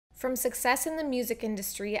From success in the music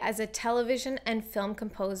industry as a television and film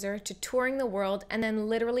composer to touring the world and then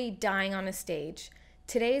literally dying on a stage.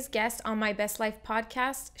 Today's guest on My Best Life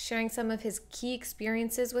podcast, sharing some of his key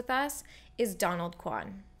experiences with us, is Donald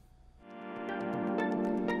Quan.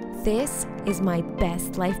 This is My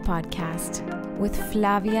Best Life podcast with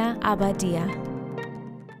Flavia Abadia.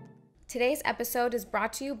 Today's episode is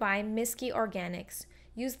brought to you by Miski Organics.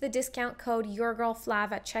 Use the discount code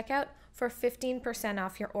YourGirlFlav at checkout for 15%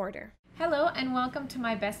 off your order. Hello and welcome to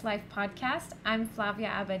My Best Life podcast. I'm Flavia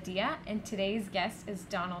Abadia and today's guest is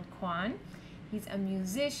Donald Quan. He's a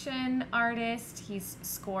musician, artist. He's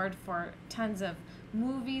scored for tons of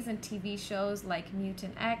movies and TV shows like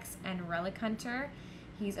Mutant and Relic Hunter.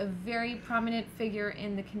 He's a very prominent figure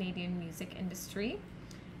in the Canadian music industry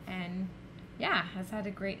and has had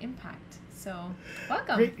a great impact. So,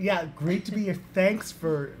 welcome. Great to be here. Thanks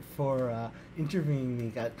for interviewing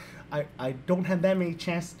me. I don't have that many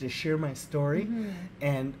chances to share my story,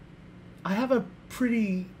 and I have a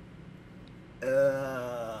pretty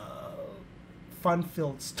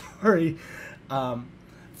fun-filled story.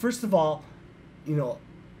 First of all,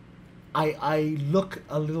 I look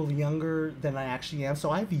a little younger than I actually am,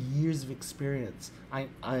 so I have years of experience.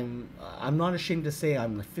 I'm not ashamed to say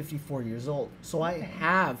I'm 54 years old, so I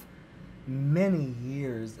have many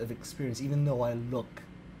years of experience, even though I look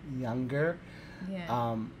younger.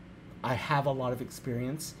 I have a lot of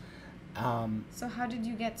experience. So how did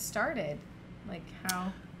you get started? Like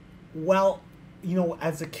how? Well,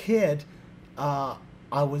 as a kid, I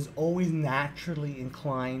was always naturally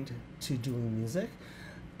inclined to doing music.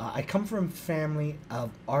 I come from a family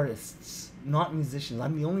of artists, not musicians.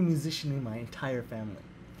 I'm the only musician in my entire family.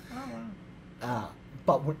 Oh, wow.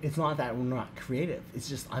 But it's not that we're not creative. It's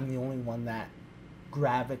just I'm the only one that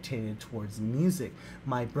gravitated towards music.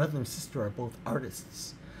 My brother and sister are both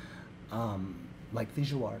artists, like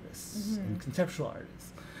visual artists and conceptual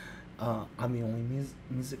artists. I'm the only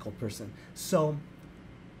musical person. So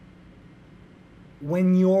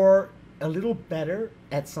when you're a little better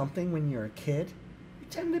at something when you're a kid, you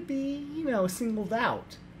tend to be, singled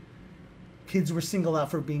out. Kids were singled out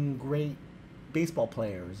for being great baseball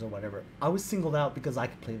players or whatever. I was singled out because I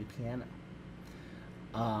could play the piano.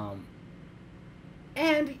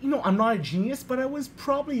 And, I'm not a genius, but I was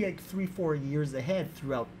probably like 3-4 years ahead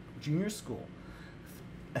throughout junior school,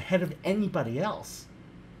 ahead of anybody else.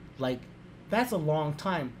 Like, that's a long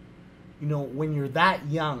time. When you're that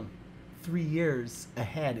young, 3 years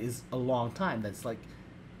ahead is a long time. That's like,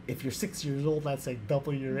 if you're 6 years old, that's like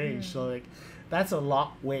double your age. So like, that's a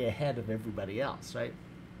lot way ahead of everybody else, right?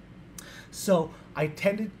 So I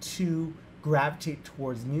tended to gravitate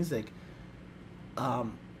towards music,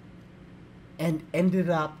 and ended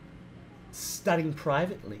up studying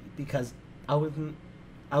privately because I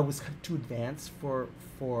was too advanced for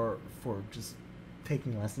just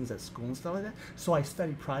taking lessons at school and stuff like that. So I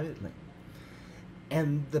studied privately,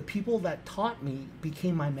 and the people that taught me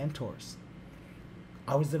became my mentors.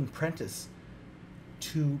 I was an apprentice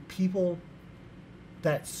to people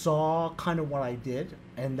that saw kind of what I did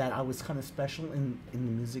and that I was kind of special in the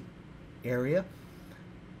music area.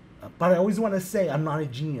 But I always want to say I'm not a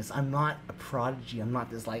genius. I'm not a prodigy. I'm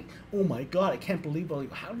not this like, oh my God, I can't believe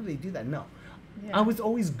it. How do they do that? No. Yeah. I was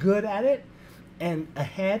always good at it and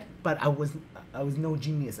ahead, but I was no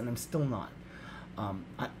genius, and I'm still not.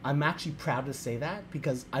 I'm actually proud to say that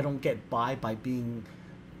because I don't get by being,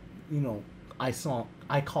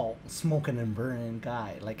 I call smoking and burning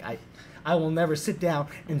guy. Like I will never sit down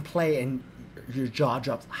and play and your jaw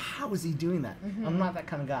drops. How is he doing that? I'm not that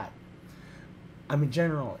kind of guy. I'm a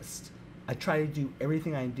generalist. I try to do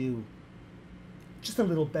everything I do just a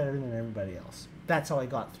little better than everybody else. That's how I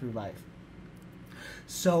got through life.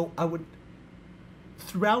 So I would,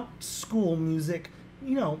 throughout school, music,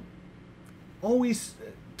 always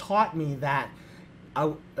taught me that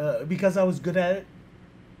because I was good at it,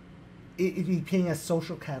 it became a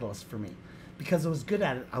social catalyst for me. Because I was good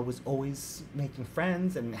at it, I was always making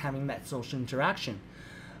friends and having that social interaction.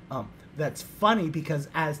 That's funny because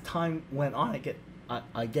as time went on,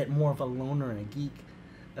 I get more of a loner and a geek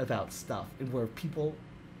about stuff, where people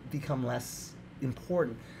become less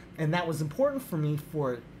important. And that was important for me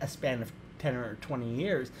for a span of 10 or 20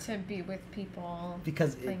 years. To be with people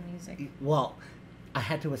because playing music. I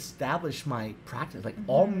had to establish my practice. Like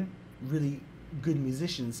all really good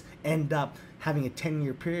musicians end up having a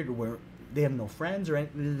 10-year period where they have no friends or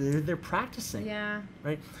they're practicing. Yeah.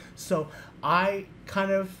 Right? So I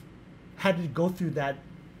kind of had to go through that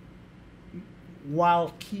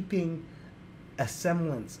while keeping a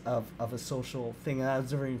semblance of a social thing, and that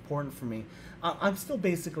was very important for me. I'm still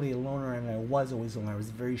basically a loner, and I was always a loner. I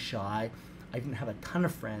was very shy. I didn't have a ton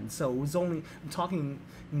of friends. So it was only, I'm talking,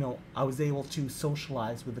 I was able to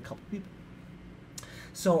socialize with a couple people.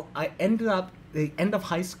 So I ended up, the end of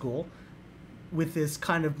high school, with this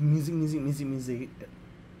kind of music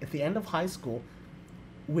at the end of high school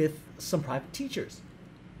with some private teachers.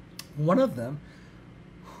 One of them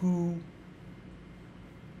who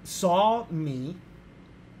saw me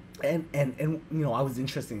and I was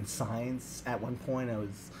interested in science at one point. I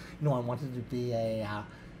was, I wanted to be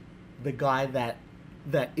the guy that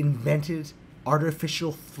invented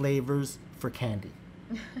artificial flavors for candy.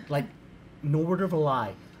 Like, no word of a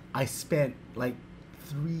lie, I spent like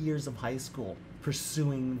 3 years of high school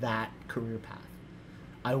pursuing that career path.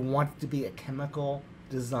 I wanted to be a chemical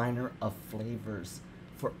designer of flavors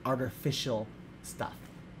for artificial stuff.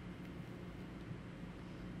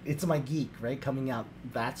 It's my geek, right? Coming out.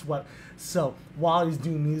 That's what. So while I was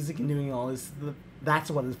doing music and doing all this, that's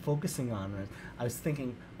what I was focusing on. Right? I was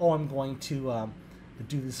thinking, oh, I'm going to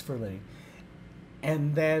do this for a living.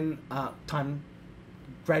 And then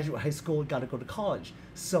graduate high school, got to go to college.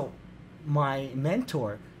 So my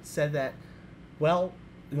mentor said that, well,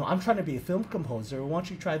 I'm trying to be a film composer. Why don't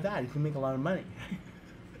you try that? You can make a lot of money.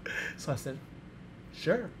 So I said,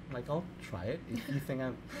 sure. Like, I'll try it. If you think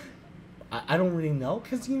I don't really know,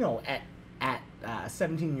 because at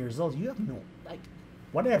 17 years old, you have no, like,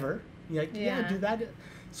 whatever. You're like, yeah, do that.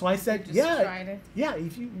 So I said,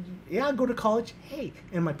 I'll go to college. Hey,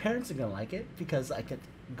 and my parents are gonna like it because I could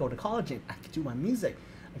go to college and I could do my music,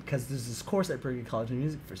 because there's this course at Berkeley College of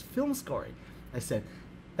Music for film scoring. I said,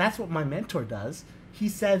 that's what my mentor does. He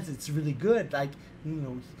says it's really good. Like,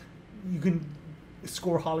 you can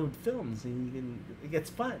score Hollywood films and it gets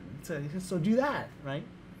fun. So do that, right?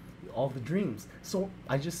 All the dreams. So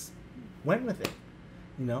I just went with it,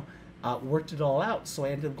 worked it all out. So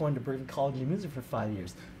I ended up going to Berkeley College of Music for 5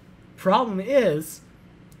 years. Problem is,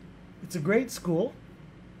 it's a great school,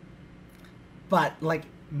 but like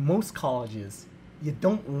most colleges, you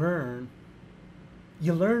don't learn.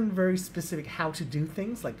 You learn very specific how to do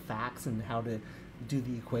things like facts and how to do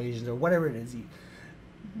the equations or whatever it is.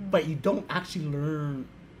 But you don't actually learn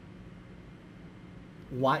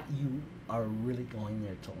what you are really going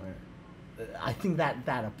there to learn. I think that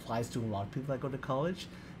applies to a lot of people that go to college.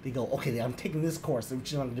 They go, okay, I'm taking this course, I'm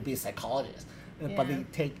just going to be a psychologist. Yeah. But they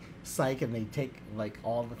take psych and they take like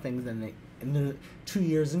all the things, and they're 2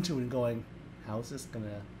 years into it and going, how is this going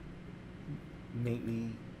to make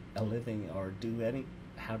me a living or do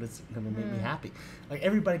how does it going to make me happy? Like,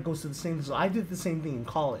 everybody goes through the same thing. So I did the same thing in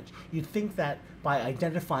college. You'd think that by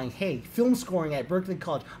identifying, hey, film scoring at Berkeley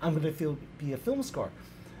College, I'm going to be a film scorer.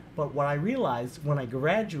 But what I realized when I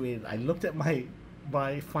graduated, I looked at my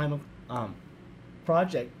final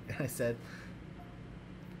project and I said,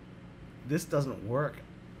 this doesn't work.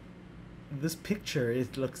 This picture,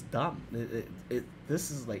 it looks dumb.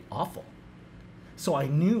 This is like awful. So I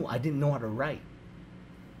knew I didn't know how to write.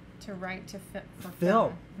 To write for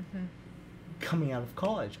film. Coming out of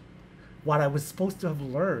college. What I was supposed to have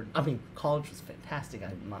learned, I mean, college was fantastic.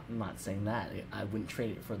 I'm not saying that. I wouldn't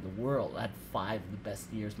trade it for the world. I had 5 of the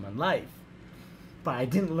best years of my life. But I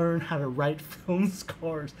didn't learn how to write film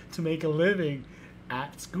scores to make a living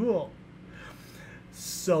at school.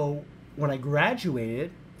 So when I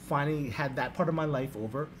graduated, finally had that part of my life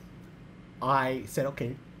over, I said,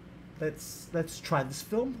 okay, let's try this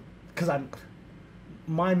film, because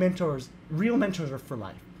my real mentors are for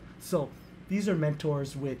life. So these are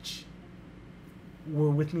mentors which were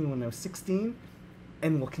with me when I was 16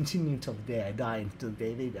 and will continue until the day I die, until the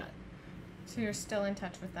day they die. So you're still in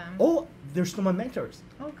touch with them? Oh, they're still my mentors.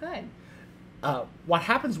 Oh, good. What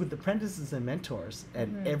happens with apprentices and mentors,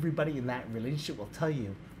 and everybody in that relationship will tell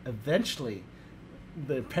you, eventually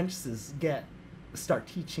the apprentices start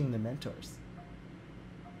teaching the mentors,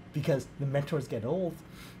 because the mentors get old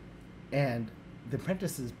and the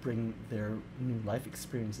apprentices bring their new life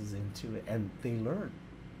experiences into it, and they learn.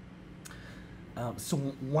 So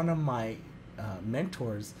one of my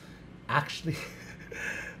mentors actually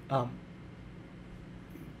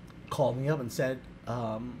called me up and said,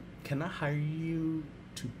 can I hire you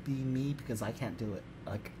to be me, because I can't do it.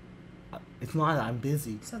 Like, it's not that I'm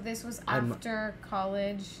busy. So this was after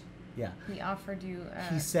college? Yeah. He offered you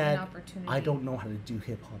he said, an opportunity. I don't know how to do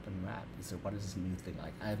hip hop and rap. He said, what is this new thing?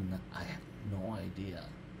 Like, I have no idea.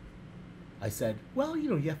 I said, well,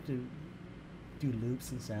 you have to do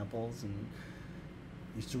loops and samples, and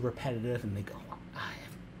it's repetitive. And they go, I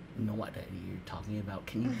have no idea what you're talking about.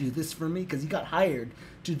 Can you do this for me? Because he got hired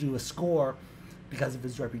to do a score because of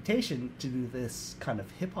his reputation, to do this kind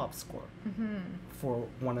of hip hop score for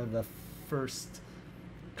one of the first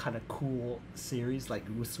kind of cool series, like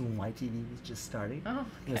when YTV was just starting. Oh, okay.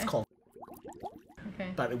 And it's called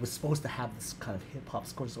Okay. But it was supposed to have this kind of hip hop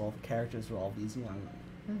score, so all the characters were all these young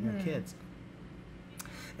kids.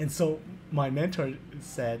 And so my mentor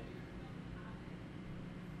said,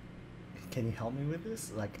 "Can you help me with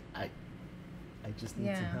this? Like, I just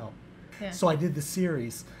need some help." Yeah. So I did the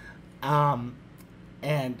series,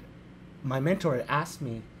 and my mentor had asked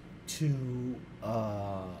me to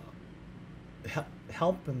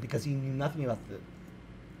help him because he knew nothing about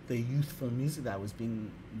the youthful music that was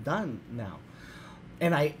being done now.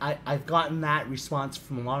 And I've gotten that response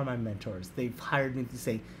from a lot of my mentors. They've hired me to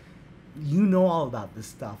say, "You know all about this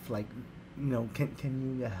stuff. Like, you know,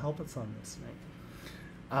 can you help us on this?"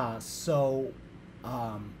 Right? So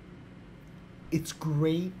it's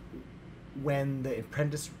great when the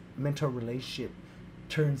apprentice-mentor relationship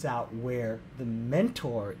turns out where the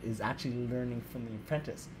mentor is actually learning from the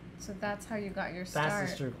apprentice. So that's how you got your start.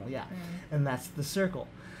 That's the circle, yeah. And that's the circle.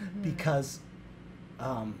 Because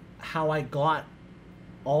how I got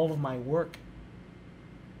all of my work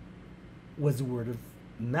was word of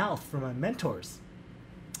mouth from my mentors.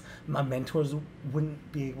 My mentors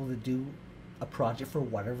wouldn't be able to do a project for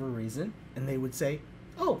whatever reason, and they would say,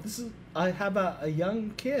 "Oh, I have a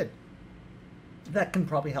young kid that can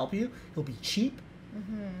probably help you. He'll be cheap.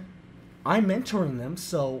 I'm mentoring them,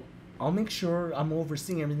 so I'll make sure I'm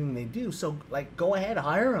overseeing everything they do. So, like, go ahead,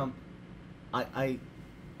 hire them.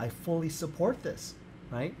 I fully support this,"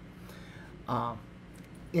 right?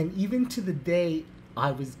 And even to the day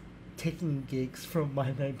I was taking gigs from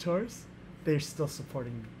my mentors, they're still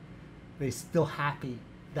supporting me. They're still happy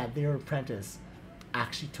that their apprentice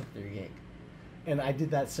actually took their gig. And I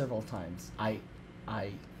did that several times. I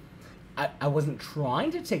wasn't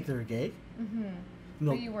trying to take their gig. You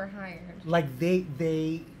know, but you were hired. Like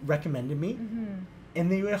they recommended me, and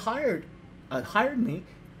they were hired me.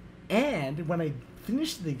 And when I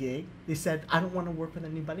finished the gig, they said, "I don't want to work with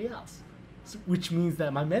anybody else," which means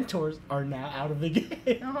that my mentors are now out of the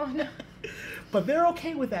gig. Oh no! But they're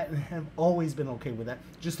okay with that and have always been okay with that.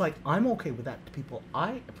 Just like I'm okay with that to people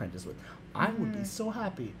I apprentice with. I would be so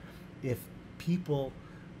happy if people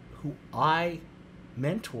who I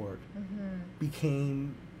mentored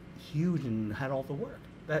became huge and had all the work.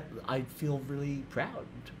 That I'd feel really proud,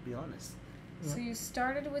 to be honest. So you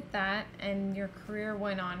started with that, and your career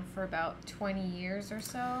went on for about 20 years or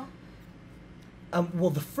so?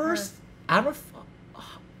 Well, the first, out of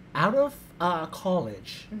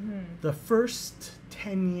college, the first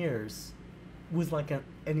 10 years was like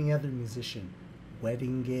any other musician.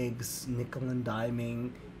 Wedding gigs, nickel and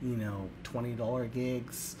diming, you know, $20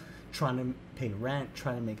 gigs, trying to pay rent,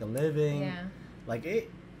 trying to make a living. Yeah. Like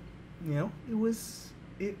it, you know, it was,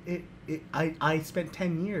 I spent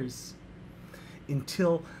 10 years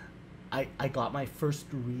until I got my first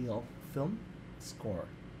real film score.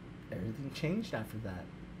 Everything changed after that,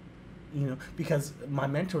 you know, because my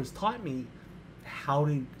mentors taught me how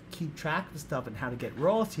to keep track of stuff and how to get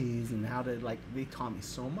royalties and how to, like, they taught me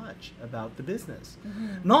so much about the business.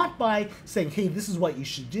 Not by saying, "Hey, this is what you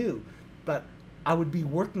should do," but I would be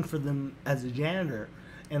working for them as a janitor,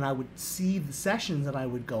 and I would see the sessions and I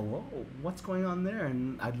would go, "Oh, what's going on there?"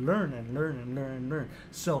 And I'd learn and learn and learn and learn.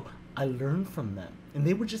 So I learned from them, and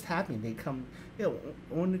they were just happy. They come, you know,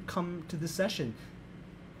 when it come to the session,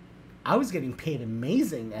 I was getting paid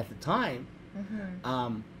amazing at the time,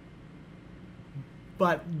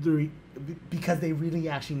 but because they really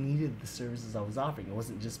actually needed the services I was offering. It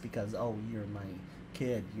wasn't just because, "Oh, you're my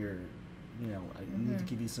kid, you know, I need to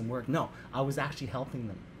give you some work." No, I was actually helping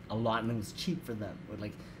them a lot, and it was cheap for them.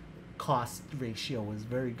 Like, cost ratio was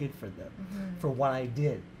very good for them for what I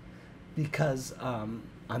did, because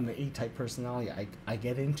I'm the A-type personality. I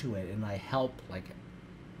get into it and I help. Like,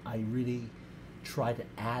 I really try to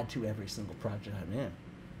add to every single project I'm in.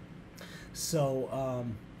 So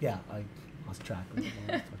yeah, I lost track of what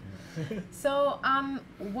I was talking about. So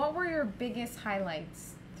what were your biggest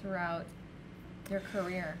highlights throughout your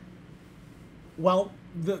career? Well,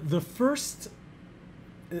 the first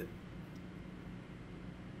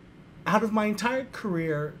out of my entire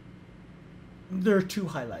career, there are two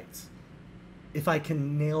highlights. If I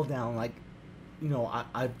can nail down, like, you know,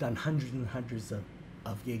 I've done hundreds and hundreds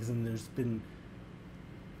of gigs, and there's been,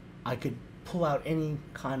 I could pull out any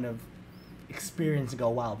kind of experience and go,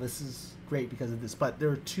 "Wow, this is great because of this." But there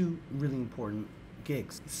are two really important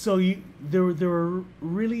gigs. So there were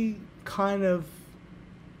really kind of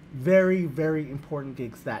very, very important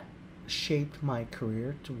gigs that shaped my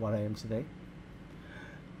career to what I am today.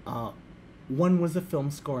 One was a film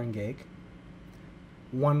scoring gig.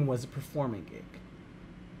 One was a performing gig.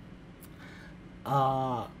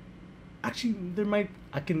 Actually,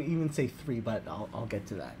 I can even say three, but I'll get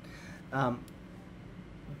to that.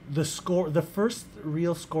 the first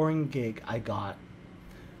real scoring gig I got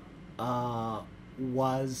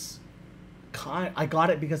was I got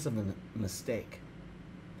it because of a mistake.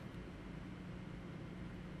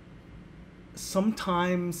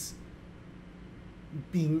 Sometimes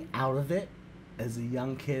being out of it as a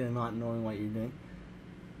young kid and not knowing what you're doing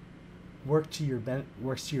works to your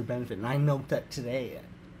benefit. And I note that today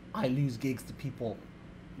I lose gigs to people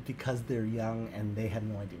because they're young and they have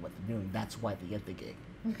no idea what they're doing. That's why they get the gig.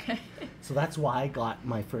 Okay. So that's why I got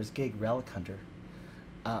my first gig, Relic Hunter,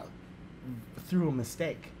 through a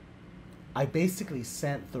mistake. I basically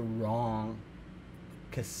sent the wrong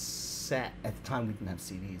cassette. At the time we didn't have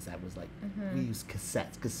CDs. That was like, we used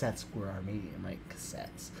cassettes. Cassettes were our medium, right?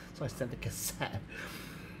 Cassettes. So I sent the cassette.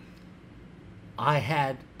 I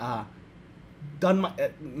had done my,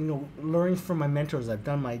 learning from my mentors, I've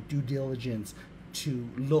done my due diligence to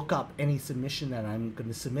look up any submission that I'm going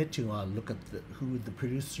to submit to. Look at who the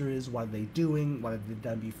producer is, what are they doing, what have they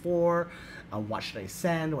done before, what should I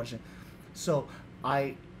send, so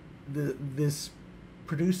this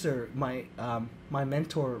producer, my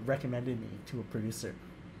mentor recommended me to a producer,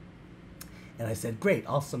 and I said, great,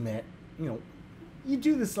 I'll submit. You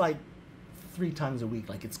do this like 3 times a week,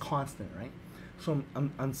 like it's constant, right? So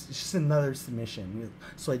I'm it's just another submission.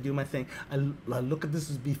 So I do my thing. I look at, this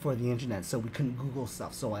was before the internet, so we couldn't Google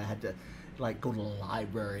stuff. So I had to like go to the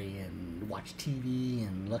library and watch TV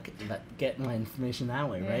and get my information that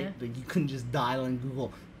way, right? Like you couldn't just dial in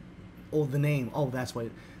Google, the name. Oh, that's why.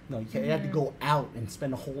 No, you had to go out and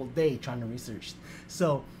spend a whole day trying to research.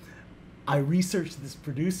 So I researched this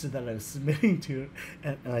producer that I was submitting to,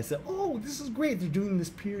 and I said, oh, this is great. They're doing this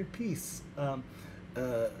period piece.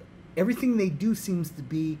 Everything they do seems to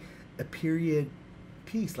be a period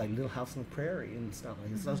piece, like Little House on the Prairie and stuff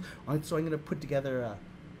like that. So I'm going to put together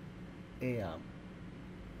the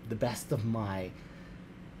best of my,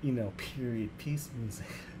 period piece music.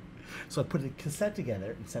 So I put a cassette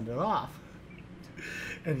together and sent it off.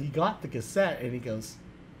 And he got the cassette and he goes,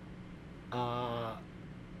 no,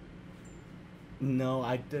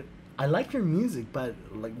 I like your music, but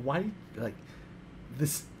like, why do you, like,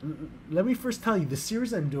 this, let me first tell you, the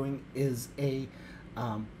series I'm doing is a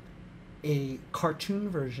cartoon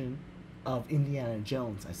version of Indiana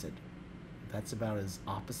Jones. I said, that's about as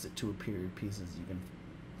opposite to a period piece as you can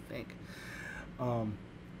think.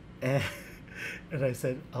 And I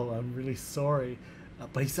said, oh, I'm really sorry.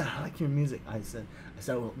 But he said, I like your music. I said,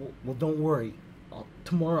 well, don't worry.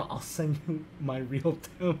 Tomorrow I'll send you my real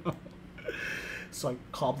demo. So I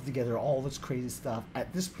cobbled together all this crazy stuff.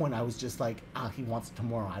 At this point, I was just like, he wants it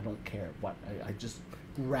tomorrow. I don't care what. I just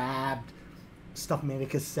grabbed stuff, made a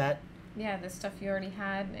cassette. Yeah, the stuff you already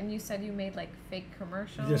had. And you said you made, like, fake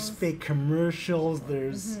commercials. There's fake commercials.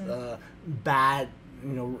 There's bad,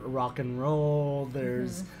 rock and roll.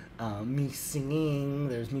 There's me singing.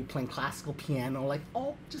 There's me playing classical piano. Like,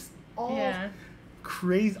 all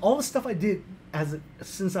crazy. All the stuff I did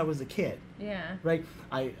since I was a kid. Yeah. Right?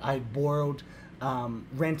 I borrowed...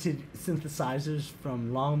 rented synthesizers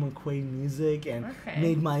from Long McQuaid Music and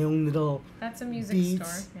made my own little That's a music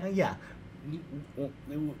beats. store.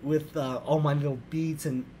 With all my little beats,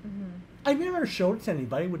 and I never showed it to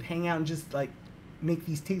anybody. I would hang out and just like make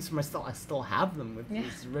these tapes for myself. I still have them.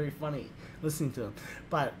 It's very funny listening to them.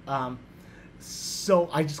 But so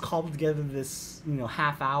I just cobbled together this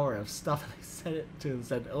half hour of stuff, and I sent it to him and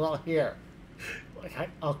said, well, here. Like,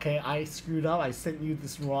 I screwed up. I sent you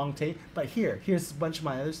this wrong tape, but here's a bunch of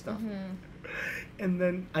my other stuff. And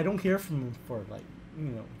then I don't hear from him for like,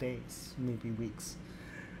 days, maybe weeks.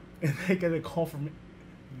 And I get a call from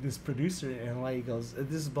this producer in LA. He goes,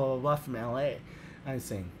 this is blah, blah, blah from LA. And I'm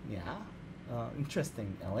saying, yeah,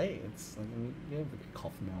 interesting, LA. It's like, you never get a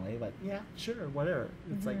call from LA, but yeah, sure, whatever.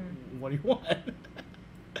 It's like, what do you want?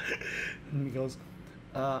 And he goes,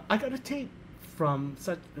 I got a tape from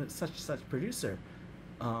such producer,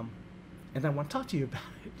 and I want to talk to you about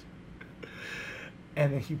it.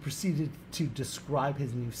 And then he proceeded to describe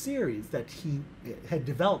his new series that he had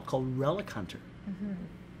developed called Relic Hunter.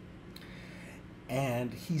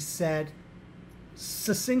 And he said,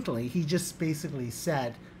 succinctly, he just basically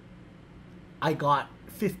said, I got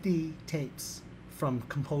 50 tapes from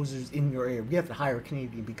composers in your area. We have to hire a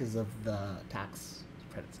Canadian because of the tax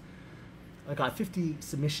credits. I got 50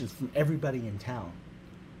 submissions from everybody in town.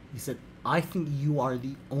 He said, I think you are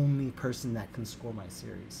the only person that can score my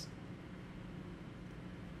series.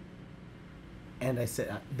 And I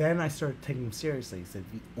said, then I started taking him seriously. He said,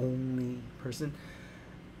 the only person.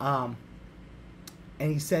 And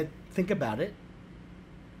he said, think about it.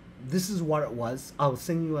 This is what it was. I'll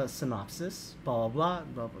send you a synopsis, blah, blah,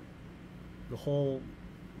 blah, blah, blah. The whole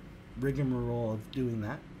rigmarole of doing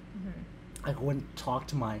that. I went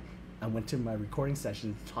to my recording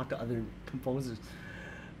session to talk to other composers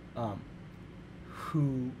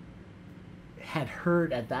who had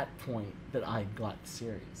heard at that point that I got the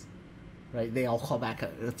series, right? They all call back, do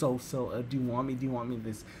you want me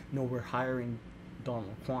this? No, we're hiring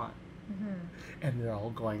Donald Quan. And they're all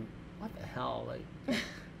going, what the hell? Like,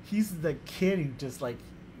 he's the kid who just, like,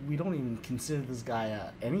 we don't even consider this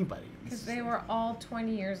guy anybody. Because they were all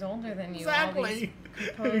 20 years older than you. Exactly.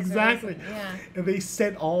 Exactly. Yeah. And they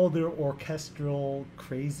said all their orchestral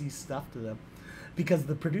crazy stuff to them. Because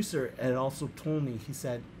the producer had also told me, he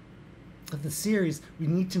said, of the series, we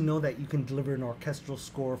need to know that you can deliver an orchestral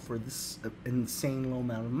score for this insane low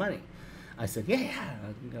amount of money. I said, yeah,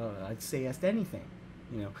 I'd say yes to anything.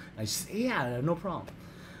 I said, yeah, no problem.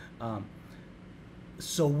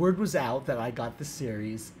 So word was out that I got the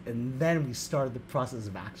series, and then we started the process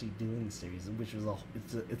of actually doing the series, which was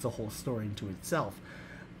it's a whole story into itself.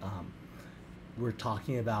 We're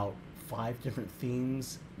talking about 5 different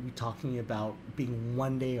themes. We're talking about being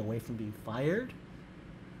 1 day away from being fired.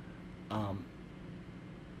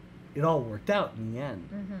 It all worked out in the end.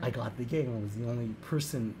 I got the gig, and I was the only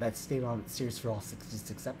person that stayed on the series for all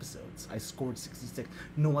 66 episodes. I scored 66.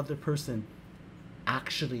 No other person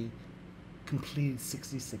actually completed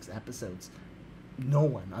 66 episodes. No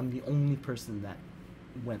one. I'm the only person that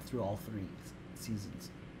went through all 3 seasons.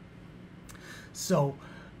 So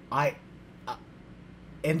I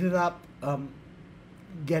ended up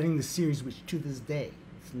getting the series, which to this day,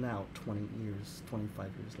 it's now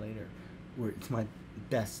 25 years later, where it's my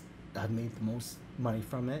best. I've made the most money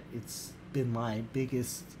from it. It's been my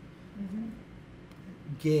biggest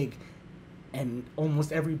gig, and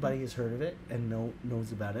almost everybody has heard of it and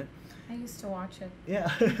knows about it. I used to watch it. Yeah.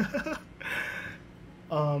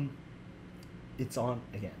 It's on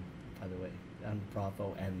again, by the way, on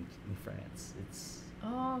Bravo and in France. It's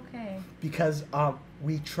okay. Because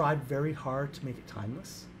we tried very hard to make it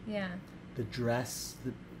timeless. Yeah. The dress,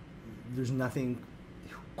 there's nothing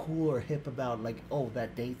cool or hip about, like, oh,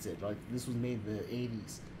 that dates it. Like, this was made in the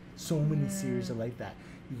 80s. So many series are like that.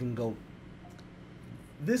 You can go,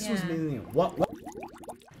 this was made in what?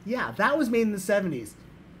 Yeah, that was made in the 70s.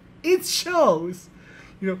 It shows,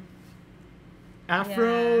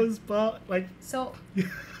 afros, but like. So,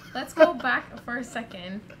 let's go back for a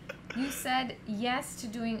second. You said yes to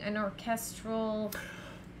doing an orchestral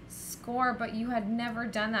score, but you had never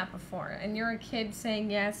done that before, and you're a kid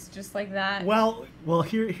saying yes just like that. Well,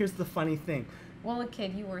 here's the funny thing. Well, a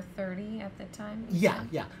kid, you were 30 at the time. Yeah.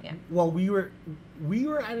 Well, we were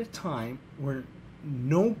at a time where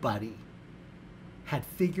nobody had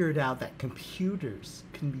figured out that computers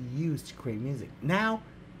can be used to create music. Now,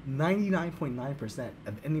 99.9%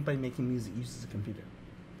 of anybody making music uses a computer.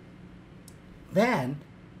 Then,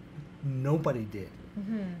 nobody did.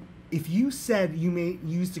 If you said you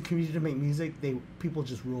used a computer to make music, people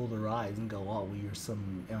just roll their eyes and go, "Oh, well, you're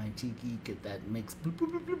some MIT geek that makes boop,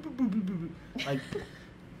 boop, boop, boop, boop, boop, boop, boop." Like."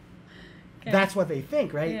 Okay. That's what they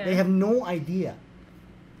think, right? Yeah. They have no idea.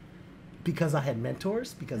 Because I had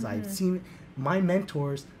mentors, because I've seen my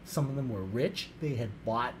mentors. Some of them were rich. They had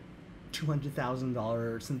bought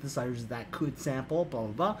 $200,000 synthesizers that could sample, blah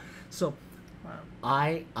blah blah. So,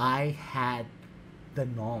 I had the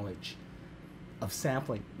knowledge of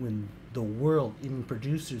sampling when the world, even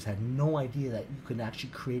producers, had no idea that you could actually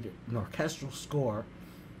create an orchestral score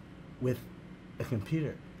with a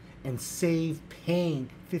computer and save paying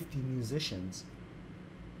 50 musicians.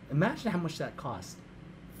 Imagine how much that cost.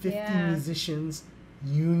 50 musicians,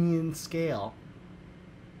 union scale,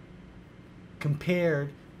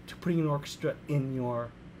 compared to putting an orchestra in your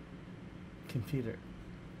computer.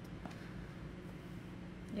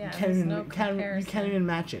 Yeah, you can't even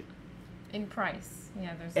match it. In price,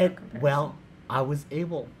 there's no comparison. Well, I was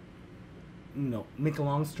able, make a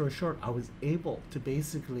long story short, I was able to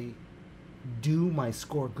basically do my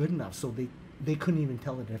score good enough so they couldn't even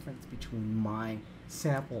tell the difference between my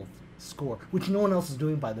sampled score, which no one else was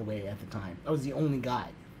doing, by the way, at the time. I was the only guy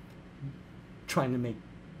trying to make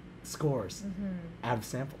scores out of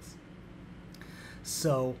samples.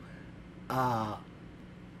 So,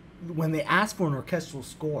 when they asked for an orchestral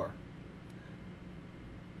score,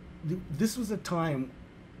 this was a time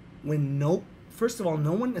when first of all,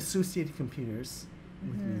 no one associated computers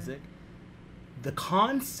with music. The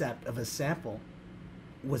concept of a sample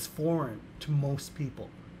was foreign to most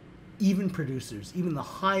people, even producers, even the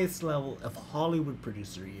highest level of Hollywood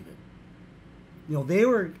producer even. They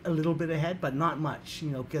were a little bit ahead, but not much,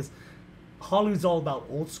 because Hollywood's all about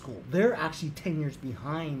old school. They're actually 10 years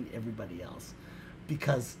behind everybody else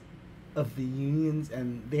because of the unions,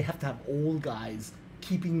 and they have to have old guys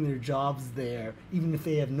keeping their jobs there, even if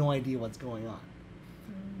they have no idea what's going on.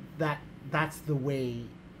 That's the way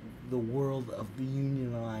the world of the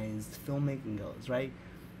unionized filmmaking goes, right?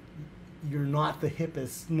 You're not the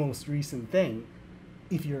hippest, most recent thing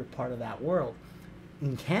if you're part of that world.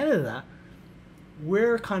 In Canada,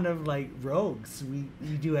 we're kind of like rogues.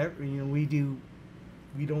 We do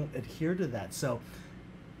we don't adhere to that. So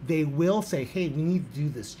they will say, hey, we need to do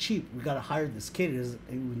this cheap. We got to hire this kid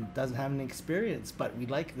who doesn't have any experience, but we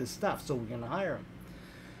like this stuff, so we're going to hire him.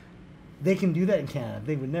 They can do that in Canada.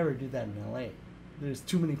 They would never do that in LA. There's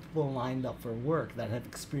too many people lined up for work that have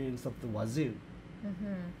experience up the wazoo.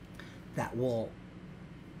 That will,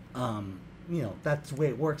 that's the way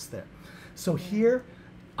it works there. So here,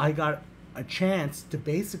 I got a chance to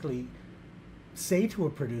basically say to a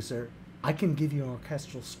producer, I can give you an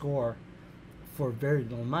orchestral score for very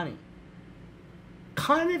little money.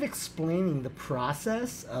 Kind of explaining the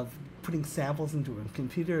process of putting samples into a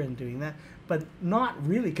computer and doing that, but not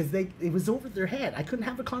really, because it was over their head. I couldn't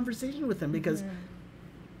have a conversation with them because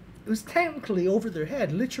it was technically over their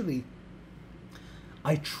head, literally.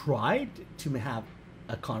 I tried to have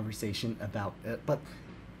a conversation about it, but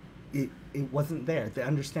it wasn't there. The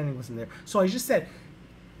understanding wasn't there. So I just said,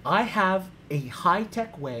 I have a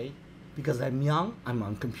high-tech way, because I'm young, I'm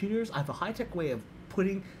on computers, I have a high-tech way of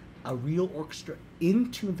putting a real orchestra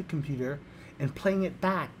into the computer and playing it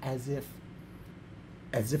back as if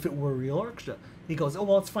it were a real orchestra. He goes, oh,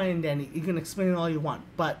 well, it's fine, Danny. You can explain it all you want,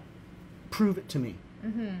 but prove it to me.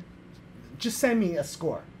 Just send me a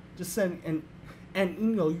score. Just send,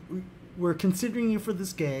 and we're considering you for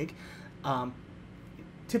this gig.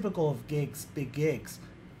 Typical of gigs, big gigs.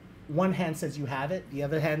 One hand says you have it, the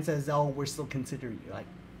other hand says, oh, we're still considering you. Like,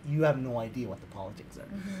 you have no idea what the politics are.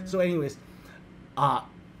 So anyways,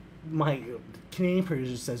 my Canadian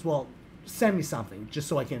producer says, well, send me something just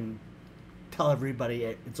so I can tell everybody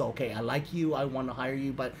it's okay. I like you, I want to hire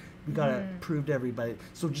you, but we got to prove to everybody.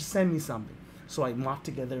 So just send me something. So I mocked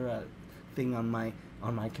together a thing on my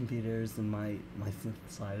computers and my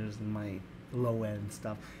synthesizers and my low end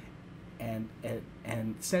stuff and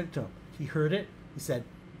sent it to him. He heard it. He said,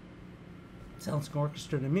 sounds like an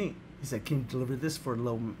orchestra to me. He said, can you deliver this for a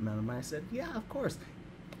low amount of money? I said, yeah, of course.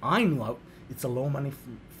 I knew it's a low money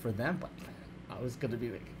for them, but I was going to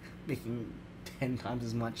be making 10 times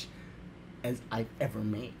as much as I've ever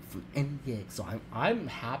made from any gig. So I'm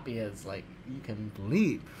happy as, like, you can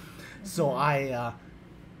believe. So I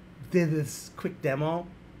did this quick demo,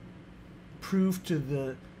 proved to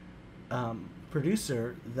the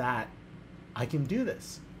producer that I can do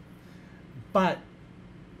this. But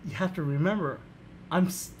you have to remember, I'm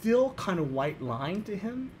still kind of white lying to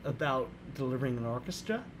him about delivering an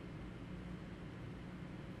orchestra.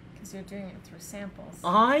 Because you're doing it through samples.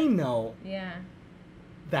 I know Yeah.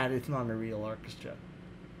 that it's not a real orchestra.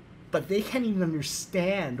 But they can't even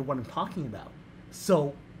understand what I'm talking about.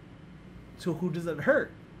 So who does it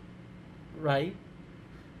hurt? Right?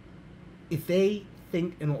 If they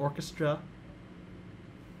think an orchestra,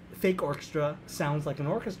 fake orchestra, sounds like an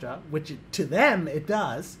orchestra, which to them it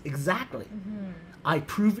does, exactly. I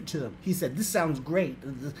prove it to them. He said, this sounds great.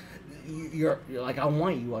 You're like, I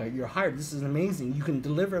want you. You're hired. This is amazing. You can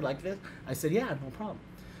deliver like this. I said, yeah, no problem.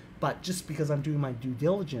 But just because I'm doing my due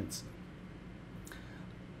diligence,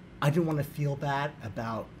 I didn't want to feel bad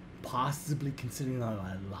about possibly considering that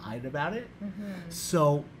I lied about it.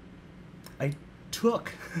 So I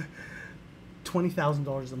took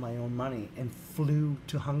 $20,000 of my own money and flew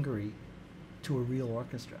to Hungary to a real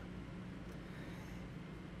orchestra.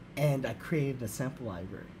 And I created a sample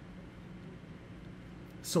library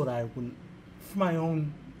so that I wouldn't, for my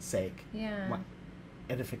own sake, my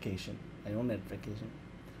edification, my own edification,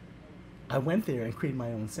 I went there and created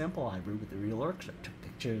my own sample library with the real orchestra. Took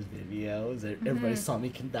pictures, videos. Everybody saw me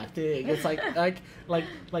conducting. It's I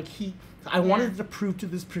wanted to prove to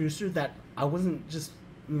this producer that I wasn't just,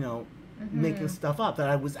 making stuff up. That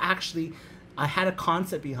I was actually, I had a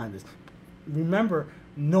concept behind this. Remember,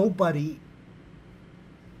 nobody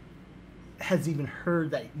has even heard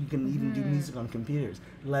that you can even do music on computers,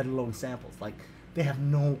 let alone samples. Like, they have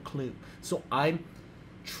no clue. So I'm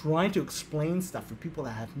trying to explain stuff for people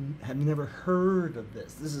that have never heard of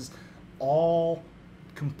this. This is all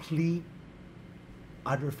complete,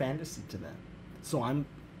 utter fantasy to them. So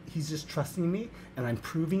he's just trusting me, and I'm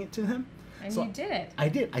proving it to him. And so you did it. I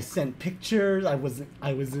did. I sent pictures. I was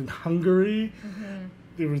in Hungary.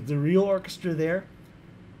 There was the real orchestra there.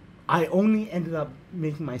 I only ended up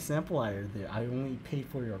making my sample library there. I only paid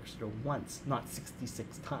for the orchestra once, not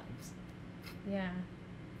 66 times. Yeah.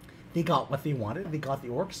 They got what they wanted. They got the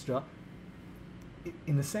orchestra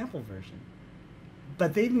in the sample version.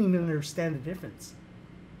 But they didn't even understand the difference.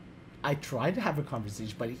 I tried to have a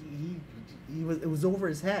conversation, but it was over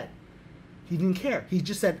his head. He didn't care. He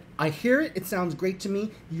just said, I hear it. It sounds great to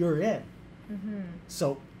me. You're in. Mm-hmm.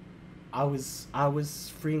 So I was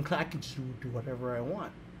free and clear. I could just do whatever I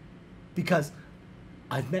want because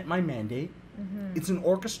I've met my mandate. Mm-hmm. It's an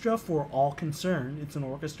orchestra for all concerned. It's an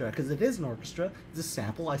orchestra because it is an orchestra. It's a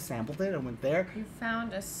sample. I sampled it. I went there. You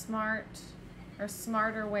found a smarter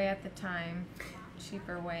way at the time,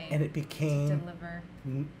 cheaper way. And it became to deliver.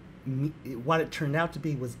 What it turned out to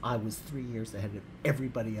be was I was 3 years ahead of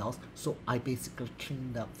everybody else. So I basically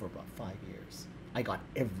cleaned up for about 5 years. I got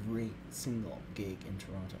every single gig in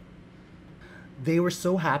Toronto. They were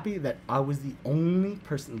so happy that I was the only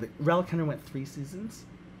person. The Relic Hunter went 3 seasons.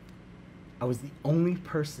 I was the only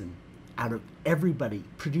person out of everybody,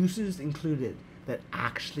 producers included, that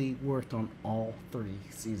actually worked on all 3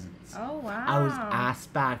 seasons. Oh, wow. I was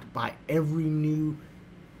asked back by every new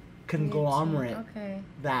conglomerate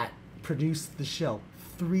that produced the show.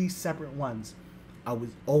 3 separate ones. I was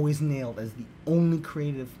always nailed as the only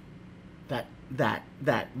creative that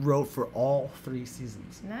wrote for all 3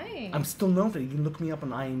 seasons. Nice. I'm still known for it. You can look me up on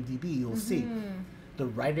IMDb. You'll see. The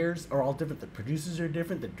writers are all different. The producers are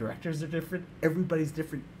different. The directors are different. Everybody's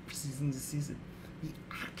different season to season. The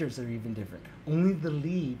actors are even different. Only the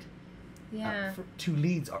lead, 2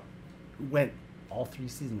 leads went all 3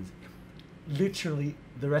 seasons. Literally,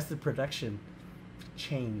 the rest of the production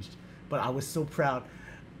changed. But I was so proud.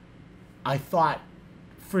 I thought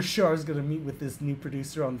for sure I was going to meet with this new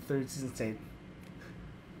producer on the 3rd season and say,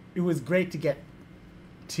 it was great to get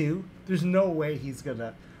 2. There's no way he's going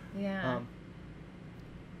to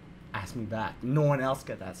ask me back. No one else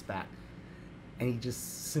got asked back. And he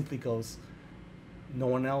just simply goes, no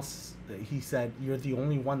one else, he said, you're the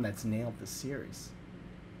only one that's nailed the series.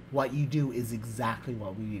 What you do is exactly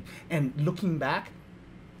what we need. And looking back,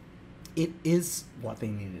 it is what they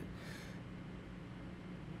needed.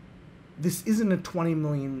 This isn't a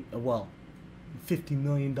 $50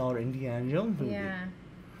 million Indiana Jones movie. Yeah.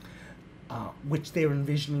 Which they were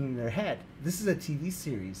envisioning in their head. This is a TV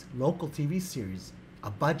series, local TV series, a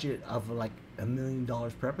budget of like $1 million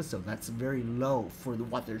per episode. That's very low for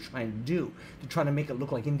what they're trying to do. They're trying to make it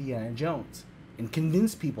look like Indiana Jones and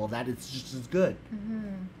convince people that it's just as good.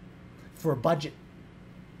 For a budget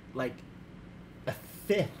like a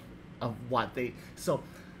 5th of what they... So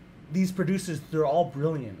these producers, they're all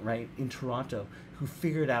brilliant, right, in Toronto, who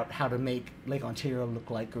figured out how to make Lake Ontario look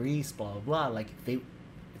like Greece, blah, blah, blah. Like,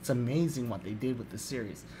 it's amazing what they did with the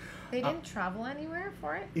series. They didn't travel anywhere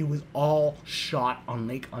for it? It was all shot on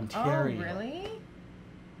Lake Ontario. Oh, really?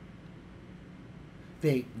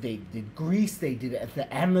 They did Greece, they did it at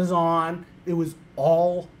the Amazon. It was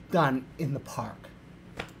all done in the park.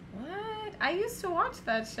 What? I used to watch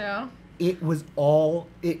that show. It was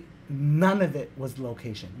none of it was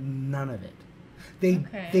location. None of it.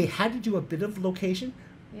 They had to do a bit of location,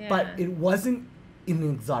 but it wasn't in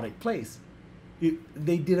an exotic place.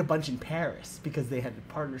 They did a bunch in Paris because they had a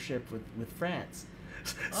partnership with France.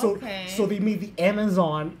 So they made the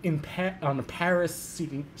Amazon on a Paris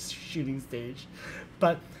shooting stage.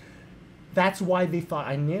 But that's why they thought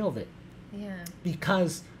I nailed it. Yeah.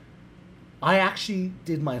 Because I actually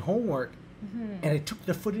did my homework and I took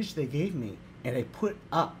the footage they gave me and I put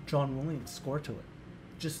up John Williams' score to it.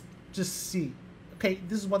 Just see, okay,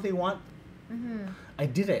 this is what they want. I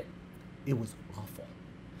did it. It was awful.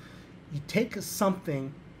 You take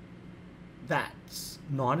something that's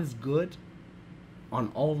not as good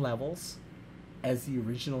on all levels as the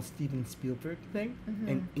original Steven Spielberg thing,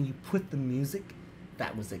 and you put the music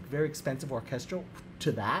that was like very expensive orchestral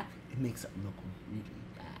to that, it makes it look really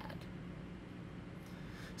bad.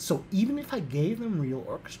 So even if I gave them real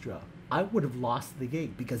orchestra, I would have lost the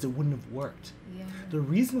gig because it wouldn't have worked. Yeah. The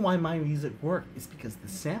reason why my music worked is because the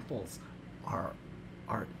samples are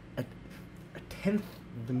a 10th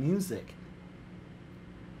of the music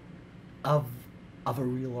of a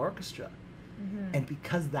real orchestra. And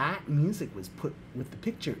because that music was put with the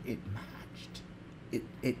picture, it matched.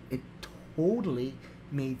 It totally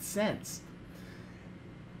made sense.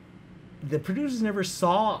 The producers never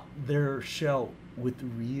saw their show with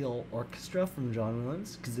real orchestra from John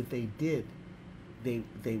Williams, because if they did, they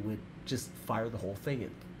would just fire the whole thing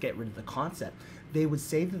and get rid of the concept. They would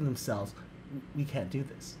say to themselves, we can't do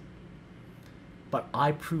this. But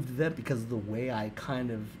I proved to them, because of the way I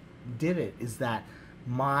kind of did it, is that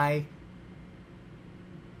my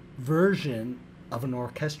version of an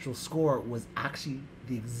orchestral score was actually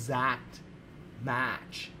the exact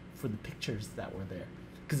match for the pictures that were there.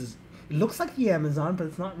 Because it looks like the Amazon, but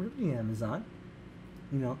it's not really the Amazon.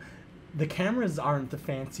 You know, the cameras aren't the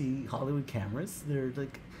fancy Hollywood cameras. They're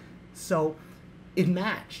like, so it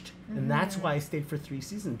matched. And that's why I stayed for 3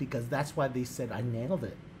 seasons, because that's why they said I nailed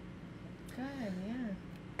it. Good, yeah.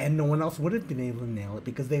 And no one else would have been able to nail it,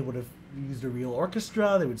 because they would have used a real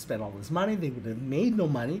orchestra, they would spend all this money, they would have made no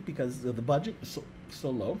money because of the budget was so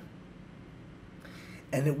low.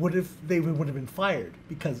 And they would have been fired,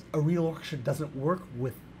 because a real orchestra doesn't work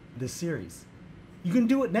with this series. You can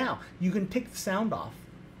do it now. You can take the sound off,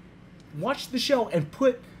 watch the show, and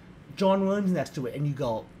put John Williams next to it, and you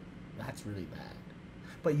go, that's really bad.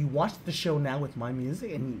 But you watch the show now with my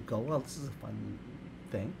music, and you go, well, this is a fun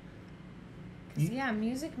thing.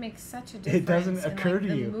 Music makes such a difference. It doesn't occur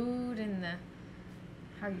to you. The mood and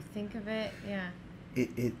how you think of it, yeah.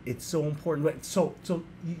 It's so important. So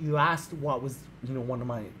you asked what was one of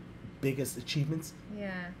my biggest achievements.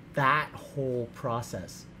 Yeah. That whole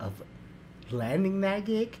process of landing that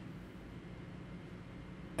gig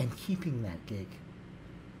and keeping that gig.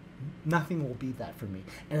 Nothing will beat that for me.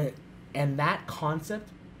 And that concept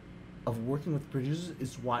of working with producers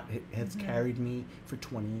is what has carried me for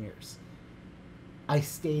 20 years. I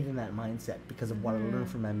stayed in that mindset because of what I learned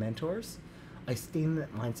from my mentors. I stayed in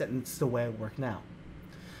that mindset, and it's the way I work now.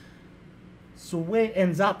 So the way it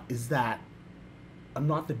ends up is that I'm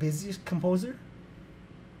not the busiest composer,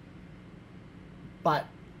 but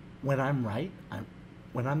when I'm right,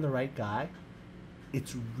 when I'm the right guy,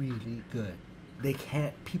 it's really good.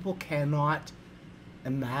 People cannot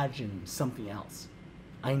imagine something else.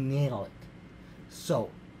 I nail it.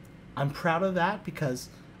 So I'm proud of that, because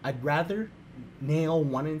I'd rather nail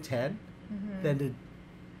 1 in 10 than to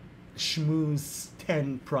schmooze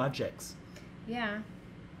 10 projects. Yeah.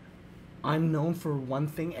 I'm known for one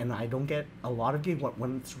thing, and I don't get a lot of gigs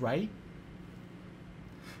when it's right.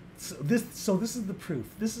 So this is the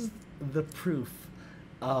proof. This is the proof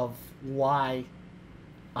of why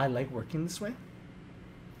I like working this way.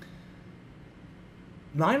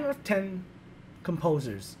 9 out of 10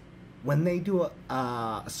 composers, when they do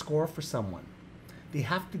a score for someone, they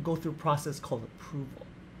have to go through a process called approval,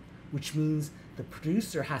 which means the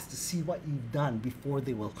producer has to see what you've done before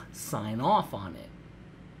they will sign off on it.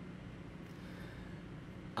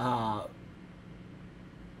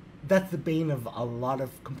 That's the bane of a lot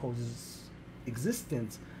of composers'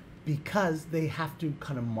 existence, because they have to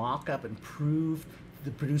kind of mock up and prove to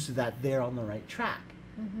the producer that they're on the right track.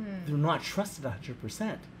 They're not trusted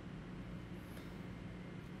 100%.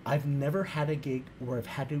 I've never had a gig where I've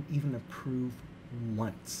had to even approve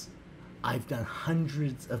once. I've done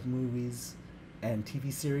hundreds of movies and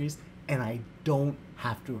TV series, and I don't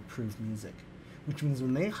have to approve music, which means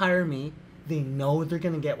when they hire me, they know they're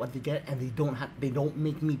gonna get what they get, and they don't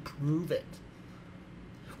make me prove it.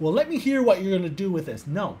 Well, let me hear what you're gonna do with this.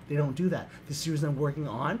 No, they don't do that. The series I'm working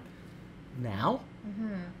on now,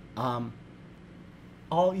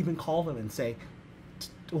 I'll even call them and say,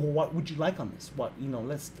 well, what would you like on this?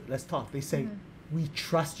 Let's talk. They say, we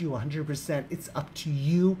trust you 100%. It's up to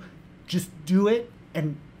you. Just do it,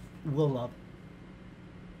 and we'll love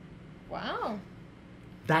it. Wow.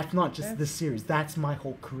 That's not just this series. That's my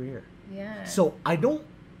whole career. Yeah. So I don't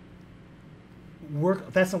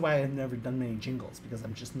work. That's why I've never done many jingles, because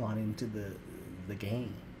I'm just not into the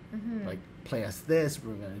game. Like, play us this.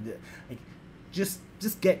 We're gonna do like, just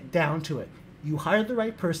get down to it. You hire the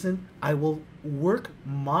right person. I will work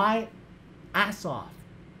my ass off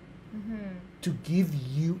to give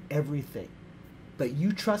you everything. But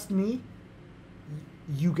you trust me,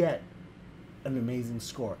 you get an amazing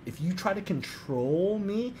score. If you try to control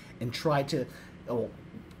me and try to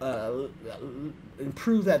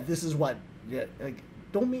improve that this is what,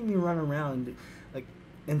 don't make me run around.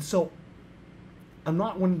 And so I'm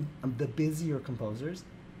not one of the busier composers,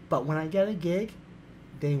 but when I get a gig,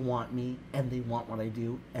 they want me, and they want what I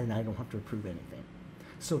do, and I don't have to approve anything.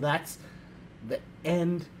 So that's the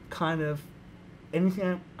end, kind of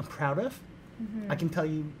anything I'm proud of. I can tell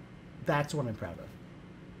you that's what I'm proud of.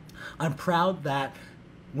 I'm proud that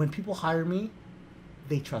when people hire me,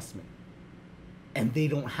 they trust me, and they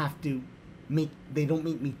don't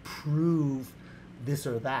make me prove this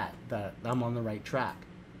or that I'm on the right track.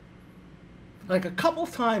 Like, a couple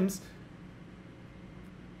times,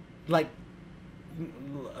 like,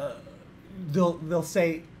 they'll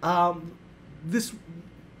say, this,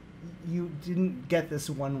 you didn't get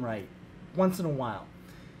this one right, once in a while.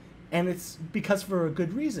 And it's because for a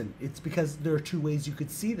good reason. It's because there are 2 ways you could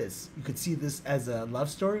see this. You could see this as a love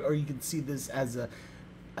story, or you could see this as a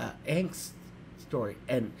angst story.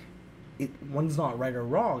 And one's not right or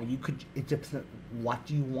wrong. It depends on what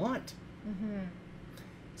do you want.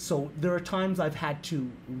 So there are times I've had to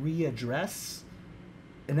readdress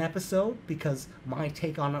an episode because my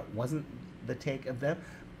take on it wasn't the take of them.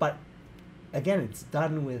 But again, it's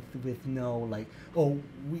done with no like, oh,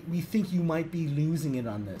 we think you might be losing it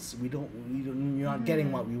on this. You're not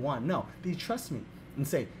getting what we want. No, they trust me and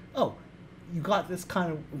say, oh, you got this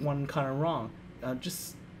kind of wrong.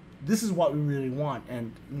 Just this is what we really want,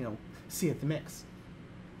 and see at the mix.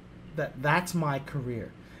 That's my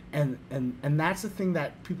career. And that's the thing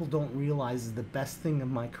that people don't realize is the best thing of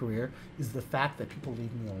my career is the fact that people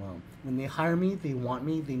leave me alone. When they hire me, they want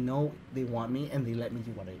me, they know they want me, and they let me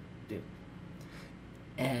do what I do.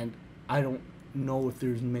 And I don't know if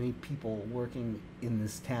there's many people working in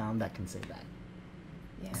this town that can say that.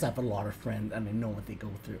 Because I have a lot of friends, and I know what they go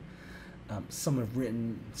through. Some have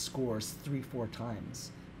written scores 3-4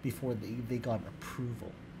 times before they got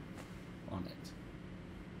approval on it.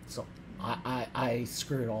 So I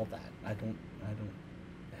skirt all that. I don't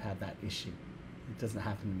have that issue. It doesn't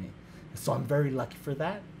happen to me. So I'm very lucky for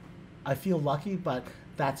that. I feel lucky, but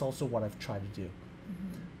that's also what I've tried to do.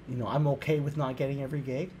 Mm-hmm. I'm okay with not getting every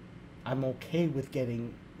gig. I'm okay with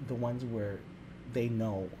getting the ones where they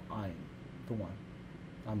know I'm the one.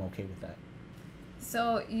 I'm okay with that.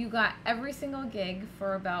 So you got every single gig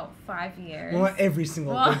for about 5 years. Well, not every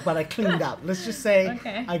single gig, but I cleaned up. Let's just say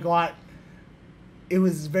okay. It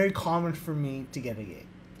was very common for me to get a gig.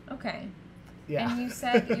 Okay. Yeah. And you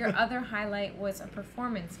said your other highlight was a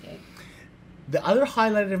performance gig. The other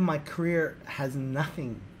highlight of my career has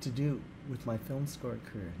nothing to do with my film score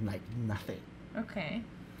career. Like, nothing. Okay.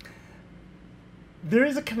 There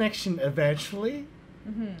is a connection eventually,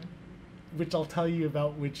 which I'll tell you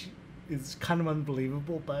about, which is kind of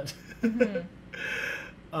unbelievable, but...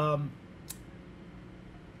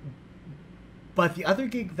 But the other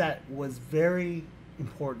gig that was very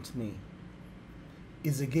important to me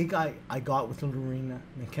is a gig I got with Loreena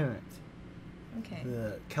McKennitt,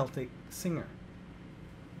 the Celtic singer.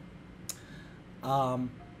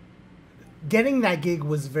 Getting that gig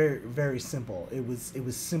was very, very simple. It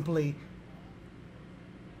was simply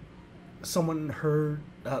someone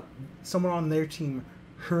on their team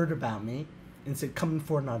heard about me and said, come in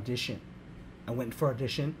for an audition. I went for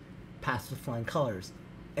audition, passed with flying colors.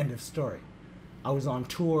 End of story. I was on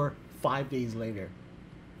tour 5 days later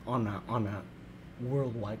on a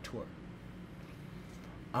worldwide tour.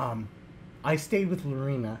 I stayed with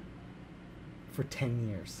Loreena for 10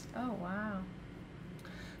 years. Oh, wow.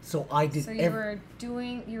 So I did. So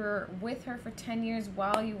you were with her for 10 years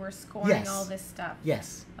while you were scoring all this stuff.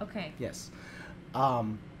 Yes. Okay. Yes.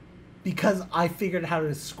 Because I figured how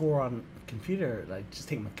to score on a computer. Like, just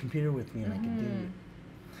take my computer with me and I could do it.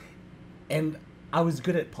 And I was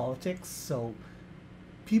good at politics, so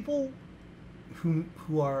people who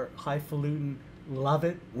are highfalutin love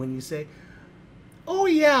it when you say, oh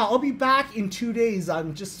yeah, I'll be back in 2 days.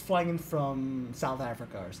 I'm just flying in from South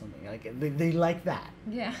Africa or something. Like they like that.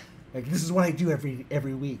 Yeah. Like, this is what I do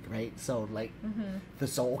every week, right? So like,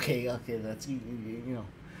 so okay, that's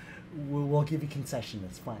we'll give you concession.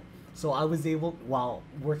 That's fine. So I was able, while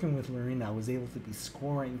working with Loreena, I was able to be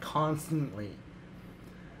scoring constantly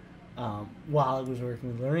while I was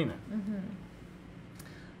working with Loreena.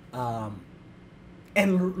 And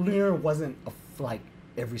Loreena wasn't like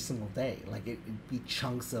every single day. Like, it'd be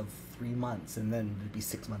chunks of 3 months, and then it'd be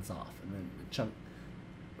 6 months off, and then a chunk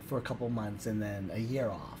for a couple months, and then a year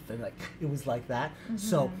off, and like, it was like that.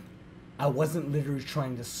 So I wasn't literally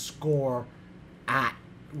trying to score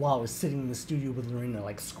while I was sitting in the studio with Loreena,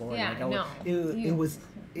 like scoring. Yeah, like it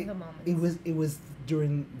was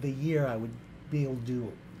during the year I would be able to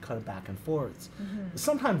do kind of back and forths.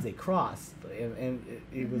 Sometimes they crossed, and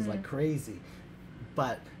it was like crazy,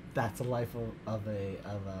 but that's the life of a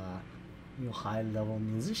high level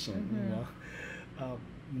musician.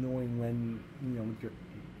 Knowing when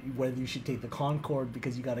whether you should take the Concorde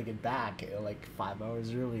because you got to get back like 5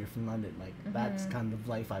 hours earlier from London. Like, that's kind of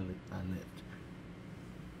life I lived.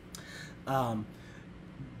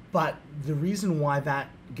 But the reason why that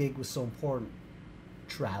gig was so important,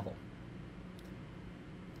 travel.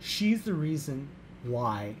 She's the reason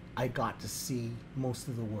why I got to see most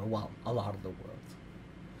of the world, well, a lot of the world,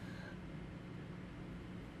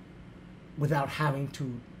 without having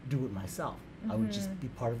to do it myself. I would just be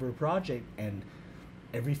part of her project, and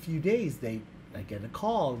every few days I get a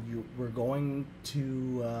call. We're going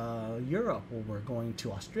to Europe, or we're going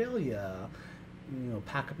to Australia.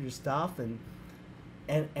 Pack up your stuff, and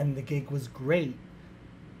the gig was great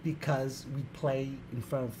because we play in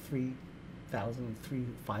front of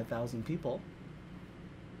 5,000 people,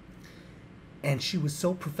 and she was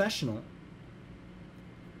so professional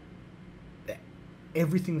that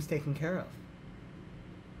everything was taken care of.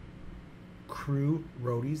 Crew,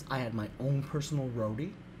 roadies. I had my own personal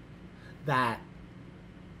roadie that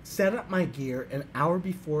set up my gear an hour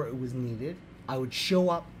before it was needed. I would show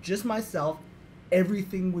up just myself.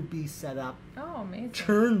 Everything would be set up. Oh, amazing.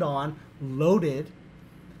 Turned on, loaded,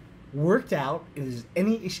 worked out. If there's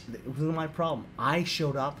any issue, it wasn't my problem. I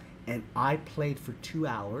showed up and I played for 2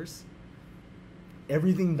 hours.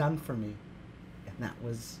 Everything done for me. And that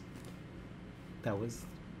was,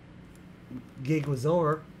 gig was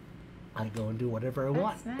over. I go and do whatever I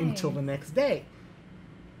want until the next day.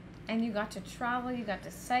 And you got to travel, you got to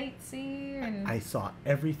sightsee. And I saw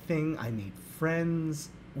everything. I made friends.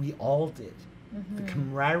 We all did. Mm-hmm. The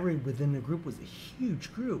camaraderie within the group was a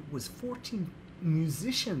huge group. It was 14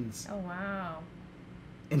 musicians. Oh, wow.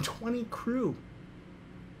 And 20 crew.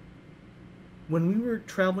 When we were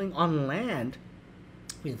traveling on land,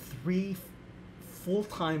 we had 3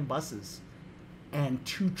 full-time buses and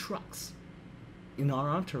 2 trucks in our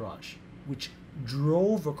entourage, which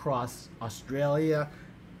drove across Australia,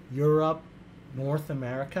 Europe, North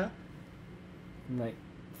America, like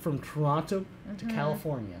from Toronto to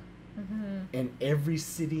California, and every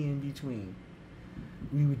city in between.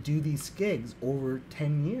 We would do these gigs over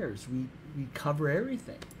 10 years. We cover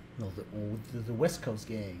everything. You know, the West Coast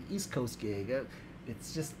gig, East Coast gig.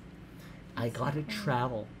 It's just, I got to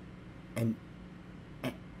travel, and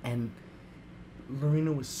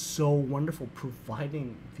Loreena was so wonderful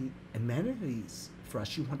providing the amenities for us.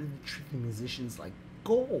 She wanted to treat the musicians like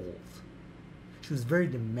gold. She was very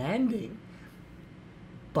demanding,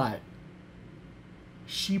 but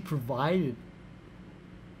she provided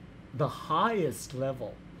the highest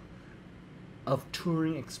level of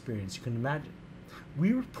touring experience you can imagine.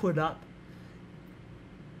 We were put up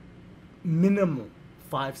minimum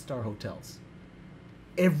 5-star hotels.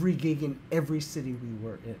 Every gig in every city we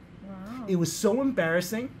were in. Wow. It was so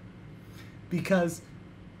embarrassing because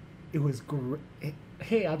it was great.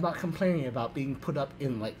 Hey, I'm not complaining about being put up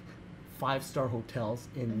in like 5-star hotels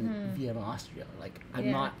in Vienna, Austria. Like,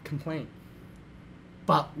 I'm not complaining.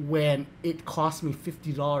 But when it cost me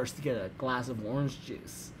 $50 to get a glass of orange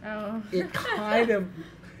juice, it kind of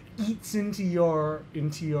eats into your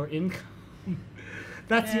income.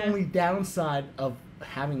 That's the only downside of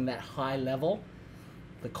having that high level.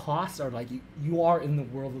 The costs are like you are in the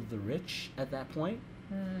world of the rich at that point,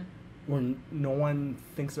 where no one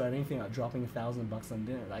thinks about anything about dropping $1,000 on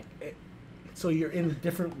dinner. So you're in a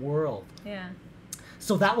different world. Yeah.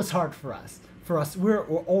 So that was hard for us. We're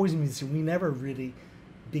always musicians. We never really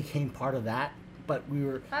became part of that, but we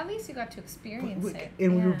were. At least you got to experience it.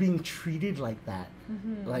 And we were being treated like that.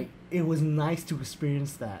 Like, it was nice to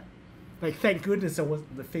experience that. Like, thank goodness the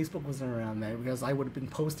Facebook wasn't around then, because I would have been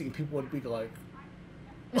posting and people would be like,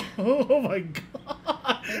 oh my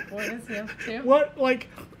god. Like, what is he up to? What? Like,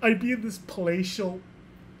 I'd be in this palatial,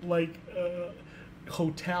 like,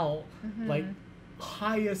 hotel, like,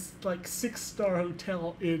 highest, like, 6-star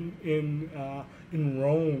hotel in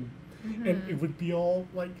Rome. And it would be all,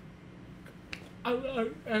 like,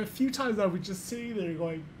 a few times I would just sit there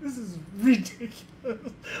going, this is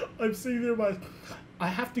ridiculous. I'm sitting there, but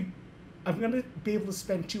I'm going to be able to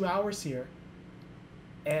spend 2 hours here,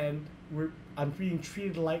 and I'm being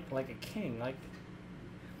treated like a king. Like,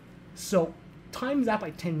 so time's up by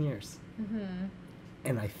 10 years.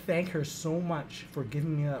 And I thank her so much for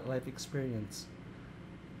giving me that life experience.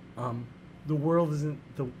 The world isn't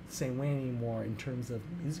the same way anymore in terms of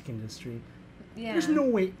the music industry. Yeah. There's no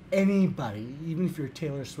way anybody, even if you're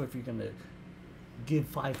Taylor Swift, you're going to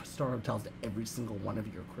give 5-star hotels to every single one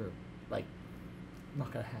of your crew. Like,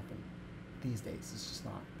 not going to happen these days. It's just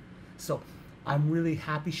not. So I'm really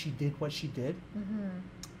happy she did what she did.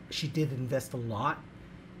 She did invest a lot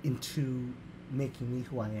into making me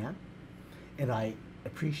who I am. And I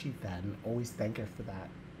appreciate that and always thank her for that.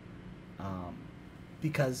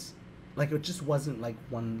 Because, like, it just wasn't like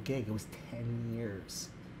one gig. It was 10 years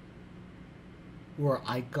where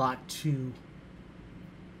I got to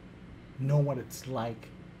know what it's like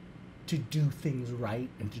to do things right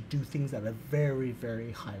and to do things at a very,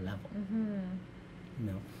 very high level.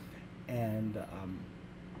 You know? And,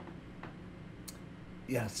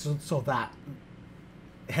 so that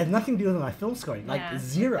had nothing to do with my film scoring, like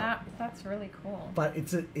zero. That's really cool. But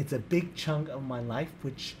it's a big chunk of my life,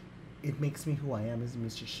 which it makes me who I am as a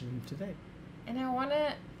musician today. And I want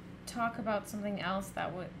to talk about something else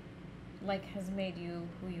that has made you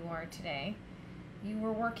who you are today. You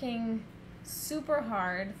were working super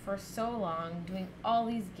hard for so long, doing all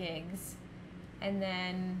these gigs, and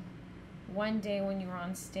then one day when you were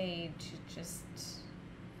on stage, it just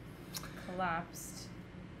collapsed.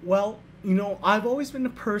 Well, you know, I've always been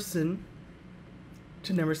a person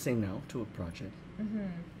to never say no to a project.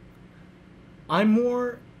 I'm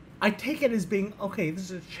more I take it as being, okay,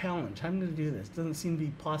 this is a challenge. I'm going to do this. Doesn't seem to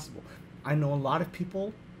be possible. I know a lot of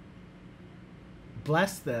people,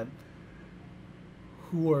 bless them,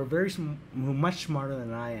 who are much smarter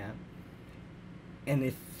than I am. And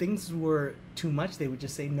if things were too much, they would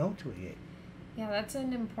just say no to a gig. Yeah, that's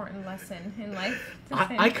an important lesson in life.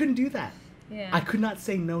 I couldn't do that. Yeah. I could not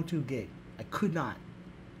say no to a gig. I could not.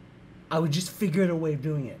 I would just figure out a way of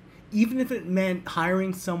doing it. Even if it meant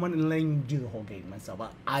hiring someone and letting me do the whole gig myself.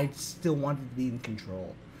 I still wanted to be in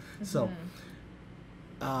control. Mm-hmm. So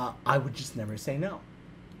I would just never say no.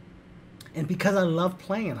 And because I love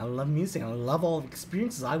playing, I love music, I love all the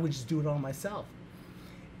experiences, I would just do it all myself.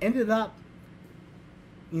 Ended up,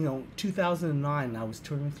 2009, I was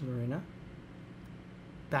touring with Loreena,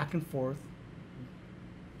 back and forth,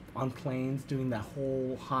 on planes, doing that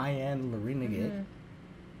whole high-end Loreena gig.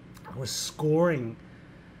 I was scoring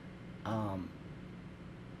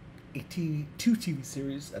two TV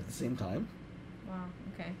series at the same time. Wow,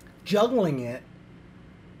 okay. Juggling it,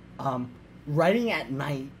 writing at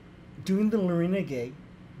night, doing the Loreena gig,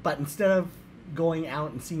 but instead of going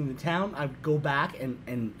out and seeing the town, I'd go back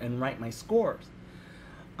and write my scores.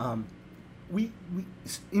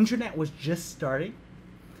 Internet was just starting,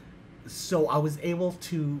 so I was able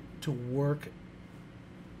to work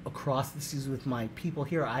across the seas with my people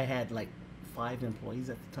here. I had like 5 employees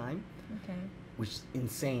at the time. Okay. Which is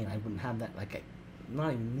insane. I wouldn't have that,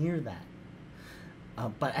 not even near that.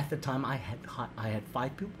 But at the time, I had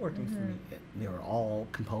 5 people working for me. They were all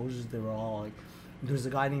composers. They were all there was a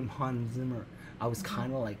guy named Hans Zimmer. I was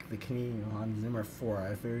kind of like the Canadian Hans Zimmer for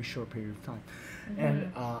a very short period of time.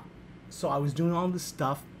 And so I was doing all this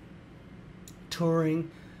stuff, touring.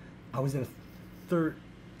 I was in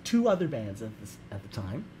 2 other bands at the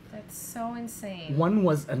time. That's so insane. One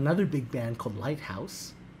was another big band called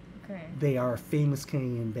Lighthouse. Okay. They are a famous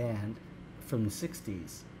Canadian band from the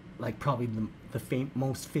 60s. Like probably the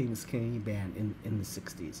most famous Canadian band in the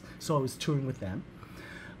 60s. So I was touring with them.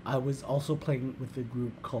 I was also playing with a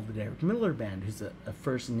group called the Derek Miller Band, who's a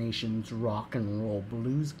First Nations rock and roll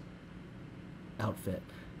blues outfit,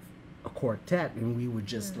 a quartet, and we would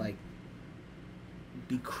just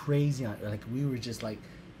be crazy on it. We were just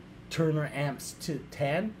turn our amps to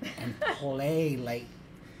 10 and play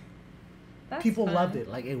That's people fun. loved it.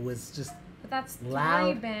 It was just But that's 3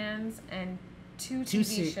 loud. bands and 2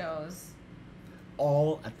 TV shows.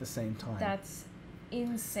 All at the same time. That's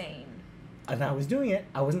insane. And I was doing it.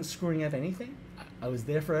 I wasn't screwing up anything. I was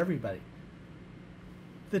there for everybody.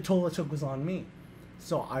 The toll it took was on me.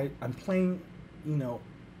 So I'm playing,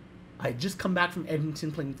 I had just come back from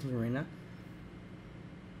Edmonton playing with Loreena.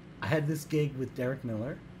 I had this gig with Derek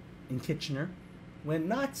Miller in Kitchener. Went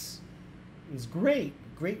nuts. It was great.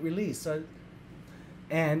 Great release. So,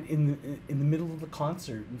 and in the middle of the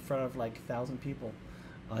concert, in front of 1,000 people,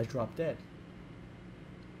 I dropped dead.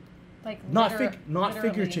 Not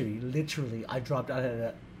figuratively, literally. I dropped out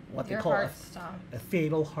at what they call a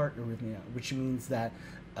fatal heart arrhythmia, which means that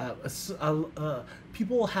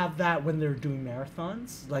people have that when they're doing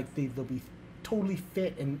marathons. They'll be totally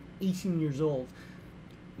fit and 18 years old.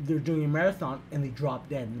 They're doing a marathon and they drop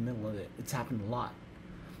dead in the middle of it. It's happened a lot.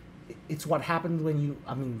 It's what happens when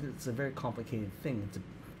it's a very complicated thing.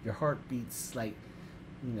 Your heart beats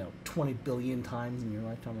 20 billion times in your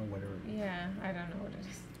lifetime or whatever. Yeah, I don't know what it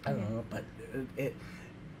is. I don't know, but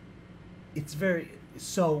it's very,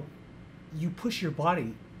 so you push your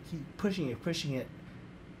body, keep pushing it,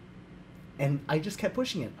 and I just kept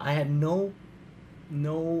pushing it. I had no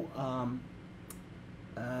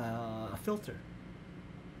filter.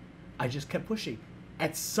 I just kept pushing.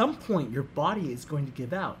 At some point, your body is going to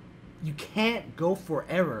give out. You can't go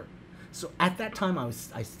forever. So at that time, I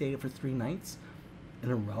stayed up for 3 nights in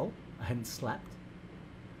a row. I hadn't slept.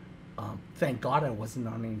 Thank God I wasn't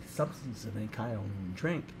on any substance of any kind. I don't even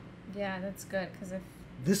drink. Yeah, that's good, because if...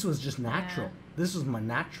 This was just natural. Yeah. This was my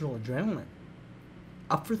natural adrenaline.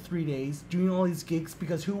 Up for 3 days, doing all these gigs,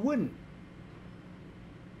 because who wouldn't?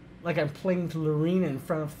 I'm playing to Loreena in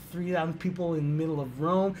front of 3,000 people in the middle of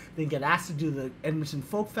Rome. They get asked to do the Edmonton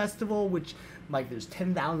Folk Festival, which, there's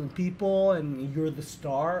 10,000 people, and you're the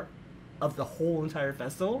star of the whole entire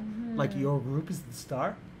festival. Your group is the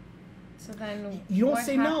star. So then, you don't what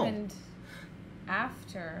say happened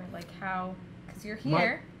after? How? Because you're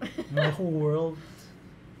here. My whole world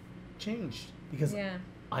changed because yeah.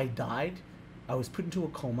 I died. I was put into a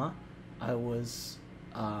coma. I was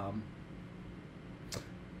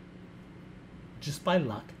just by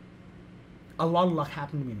luck. A lot of luck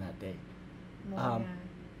happened to me that day. Well,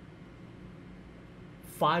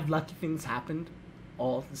 5 lucky things happened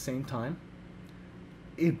all at the same time.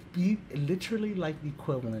 It'd be literally like the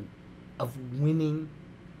equivalent of winning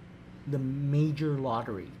the major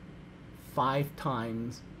lottery 5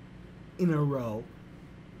 times in a row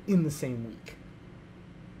in the same week.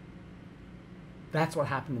 That's what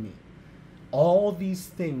happened to me. All these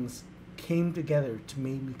things came together to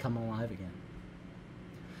make me come alive again.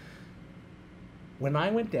 When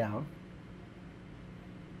I went down,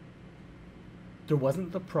 there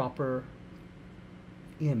wasn't the proper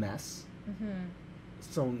EMS,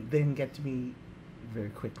 so they didn't get to me very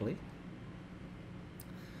quickly.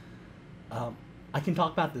 I can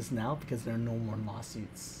talk about this now because there are no more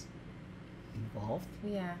lawsuits involved.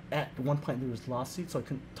 Yeah. At one point there was lawsuits, so I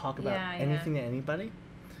couldn't talk about anything to anybody.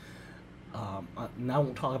 Now I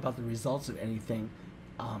won't talk about the results of anything.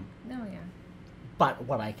 But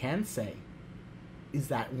what I can say is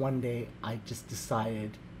that one day I just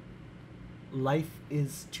decided life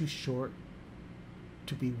is too short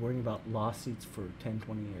to be worrying about lawsuits for 10,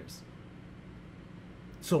 20 years.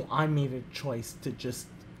 So I made a choice to just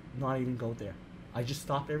not even go there. I just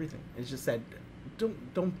stopped everything. It just said,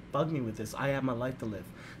 don't bug me with this. I have my life to live.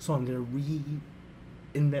 So I'm going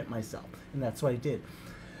to reinvent myself. And that's what I did.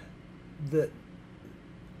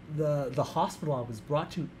 The hospital I was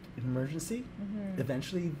brought to in emergency,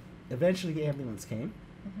 eventually the ambulance came,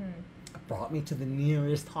 brought me to the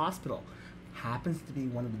nearest hospital. Happens to be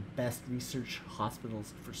one of the best research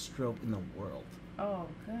hospitals for stroke in the world. Oh,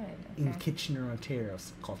 good. Okay. In Kitchener, Ontario,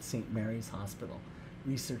 it's called St. Mary's Hospital,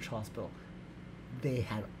 Research Hospital. They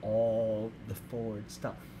had all the forward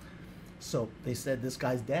stuff. So they said, this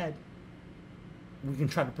guy's dead. We can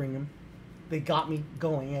try to bring him. They got me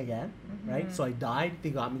going again, right? So I died, they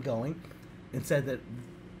got me going, and said that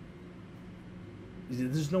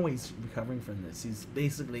there's no way he's recovering from this. He's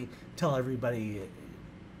basically, tell everybody,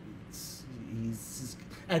 he's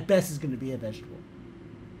at best he's going to be a vegetable.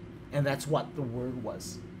 And that's what the word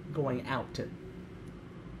was going out to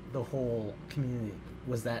the whole community,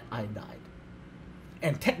 was that I died.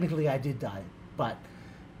 And technically I did die, but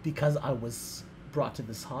because I was brought to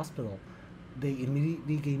this hospital, they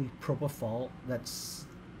immediately gave me propofol. That's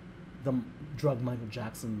the drug Michael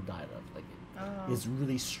Jackson died of. Like, it's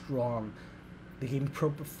really strong. They gave me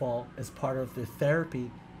propofol as part of the therapy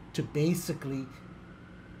to basically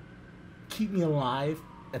keep me alive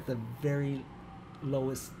at the very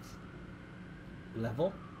lowest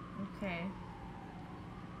level. Okay.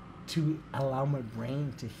 To allow my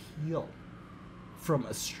brain to heal from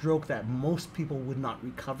a stroke that most people would not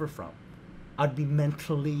recover from. I'd be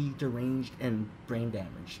mentally deranged and brain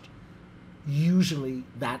damaged. Usually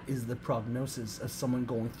that is the prognosis of someone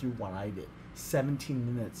going through what I did.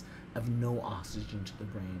 17 minutes of no oxygen to the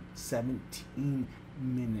brain. 17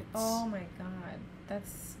 minutes. Oh my God.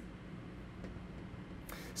 That's...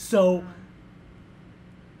 So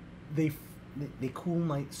they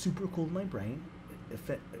super cooled my brain.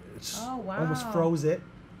 Almost froze it,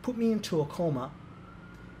 put me into a coma,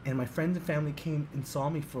 and my friends and family came and saw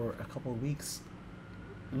me for a couple of weeks,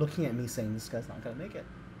 looking at me saying, this guy's not gonna make it.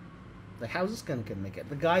 Like, how's this gonna make it?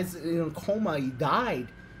 The guy's in a coma, he died.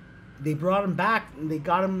 They brought him back and they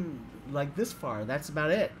got him like this far. That's about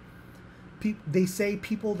it. They say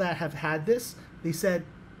people that have had this, they said,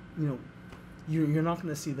 you're not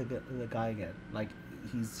gonna see the guy again. Like,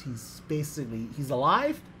 he's basically, he's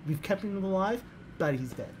alive, we've kept him alive, but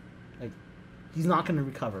he's dead. Like, he's not going to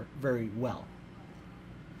recover very well.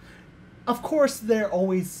 Of course,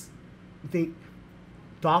 doctors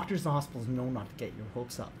and hospitals know not to get your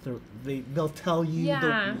hopes up. They'll tell you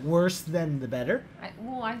the worse than the better. I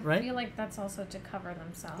feel like that's also to cover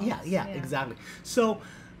themselves. Yeah, exactly. So,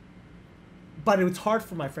 but it was hard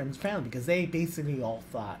for my friends and family because they basically all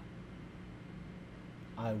thought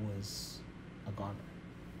I was a goner.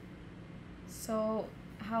 So,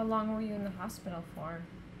 how long were you in the hospital for?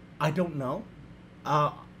 I don't know.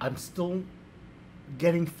 I'm still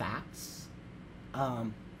getting facts.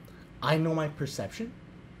 I know my perception.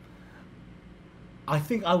 I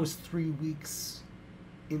think I was 3 weeks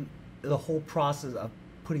in the whole process of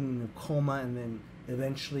putting in a coma and then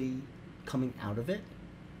eventually coming out of it.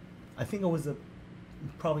 I think it was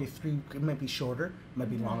probably 3, it might be shorter, it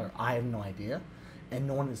might be longer. I have no idea. And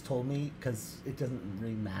no one has told me because it doesn't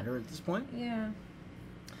really matter at this point. Yeah.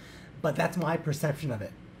 But that's my perception of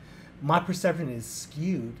it. My perception is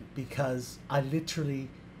skewed because I literally,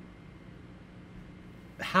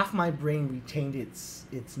 half my brain retained its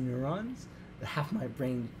neurons, half my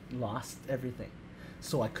brain lost everything.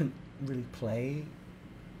 So I couldn't really play.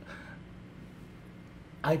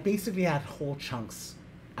 I basically had whole chunks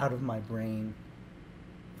out of my brain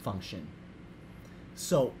function.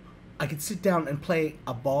 So I could sit down and play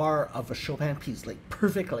a bar of a Chopin piece like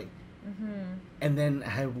perfectly, and then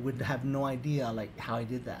I would have no idea like how I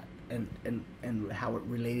did that. and how it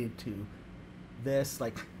related to this.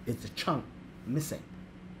 Like, it's a chunk missing.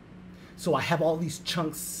 So I have all these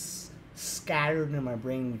chunks scattered in my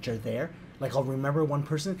brain which are there. Like, I'll remember one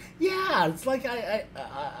person. Yeah, it's like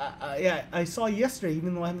I saw yesterday,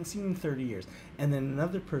 even though I haven't seen him in 30 years. And then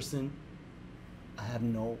another person, I have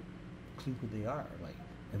no clue who they are. Like,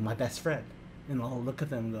 and my best friend. And I'll look at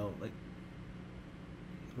them and go, like,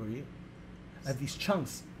 who are you? I have these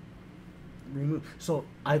chunks removed. So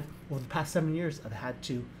over the past 7 years, I've had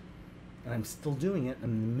to, and I'm still doing it.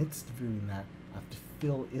 I'm in the midst of doing that. I have to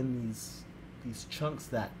fill in these chunks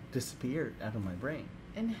that disappeared out of my brain.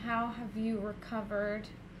 And how have you recovered,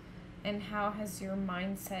 and how has your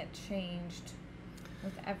mindset changed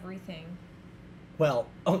with everything? Well,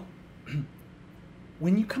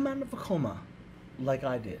 when you come out of a coma, like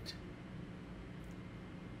I did,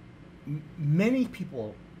 many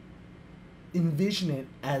people envision it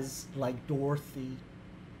as like Dorothy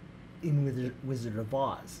in Wizard of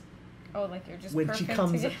Oz. Oh, like you're just when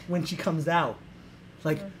perfect. When she comes out,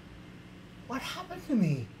 like, what happened to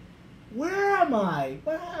me? Where am I?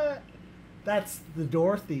 What? That's the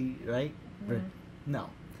Dorothy, right? Mm-hmm. No.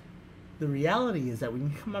 The reality is that when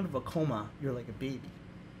you come out of a coma, you're like a baby.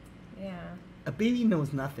 Yeah. A baby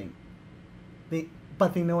knows nothing.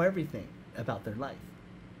 But they know everything about their life.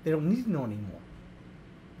 They don't need to know anymore.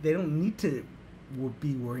 They don't need to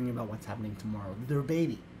be worrying about what's happening tomorrow. They're a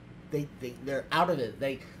baby. They're out of it.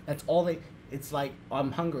 That's all they. It's like,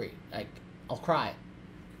 I'm hungry. Like, I'll cry.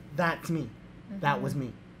 That's me. Mm-hmm. That was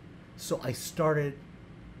me. So I started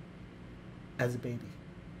as a baby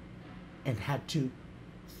and had to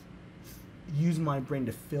use my brain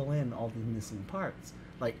to fill in all the missing parts.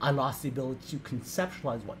 Like, I lost the ability to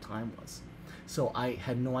conceptualize what time was. So I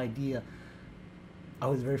had no idea. I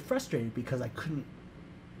was very frustrated because I couldn't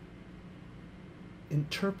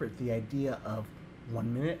interpret the idea of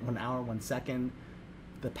 1 minute, 1 hour, 1 second,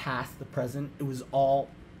 the past, the present. It was all,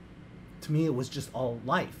 to me, it was just all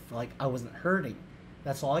life. Like, I wasn't hurting.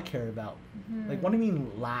 That's all I cared about. Mm-hmm. Like, what do you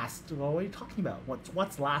mean last? Well, what are you talking about?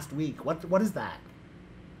 What's last week? What is that?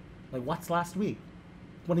 Like, what's last week?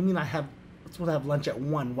 What do you mean I'm supposed to have lunch at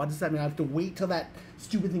 1? What does that mean? I have to wait till that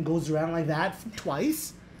stupid thing goes around like that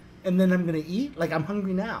twice? And then I'm going to eat? Like, I'm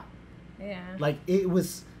hungry now. Yeah. Like, it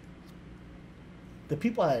was... The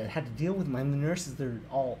people I had to deal with, the nurses, they're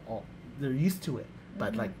all they're used to it.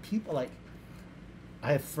 But, like, people, like...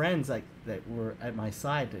 I have friends, like, that were at my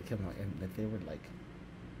side that came, like, and that they were, like...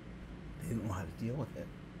 They didn't know how to deal with it.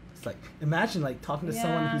 It's like, imagine, like, talking to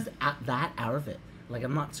someone who's that out of it. Like,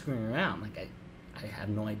 I'm not screwing around. Like, I have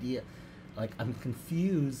no idea. Like, I'm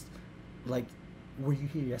confused. Like, were you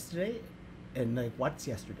here yesterday? And, like, what's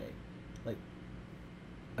yesterday? Like,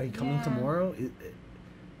 are you coming tomorrow?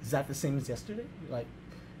 Is that the same as yesterday? Like,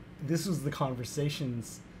 this was the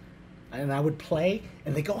conversations. And I would play,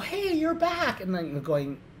 and they go, hey, you're back. And I'm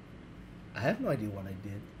going, I have no idea what I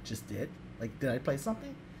just did. Like, did I play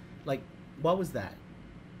something? Like, what was that?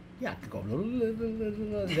 Yeah, I could go,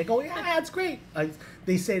 they go, yeah, it's great.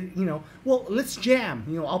 They said, well, let's jam.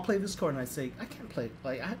 I'll play this chord. And I say, I can't play.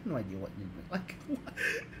 Like, I have no idea what you mean. Like, what?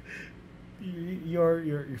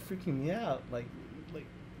 You're freaking me out. Like.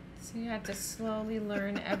 So you had to slowly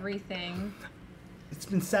learn everything. It's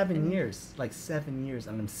been 7 years, like 7 years,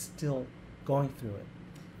 and I'm still going through it.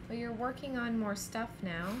 But you're working on more stuff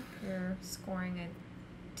now. You're scoring a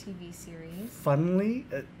TV series. Funnily,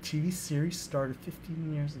 a TV series started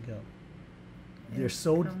 15 years ago. They're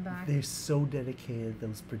so dedicated,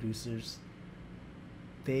 those producers.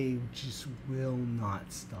 They just will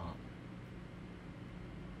not stop.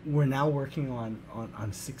 We're now working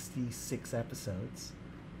on 66 episodes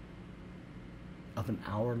of an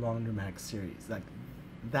hour-long dramatic series. Like,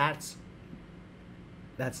 that's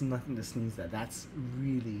nothing to sneeze at. That's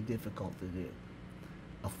really difficult to do.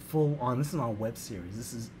 A full-on, this is not a web series.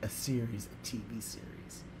 This is a series, a TV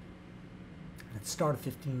series. It started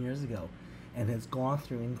 15 years ago and has gone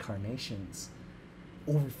through incarnations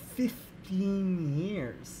over 15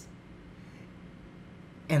 years.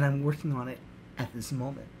 And I'm working on it at this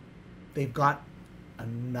moment. They've got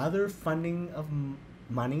another funding of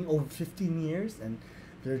money over 15 years, and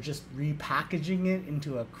they're just repackaging it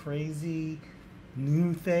into a crazy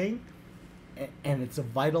new thing, and it's a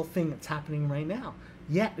vital thing that's happening right now.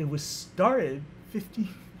 Yet it was started 15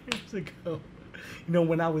 years ago,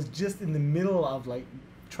 when I was just in the middle of, like,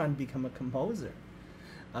 trying to become a composer.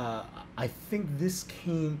 I think this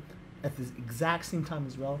came at the exact same time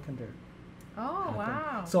as Relic Hunter. Oh, happened.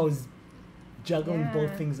 Wow. So I was juggling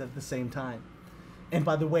both things at the same time. And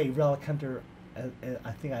by the way, Relic Hunter,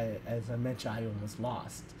 I think as I mentioned, I almost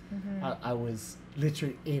lost. Mm-hmm. I was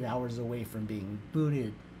literally 8 hours away from being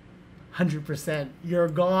booted 100%. You're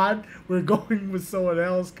God. We're going with someone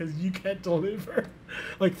else because you can't deliver.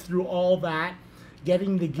 Like, through all that,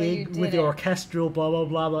 getting the gig with the orchestral, blah, blah,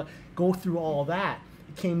 blah, blah, go through all that.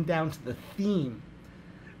 It came down to the theme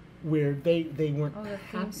where they weren't the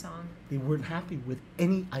happy. theme song. They weren't happy with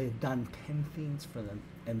any. I had done 10 themes for them,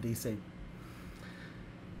 and they said,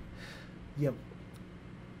 yeah,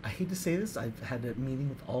 I hate to say this, I've had a meeting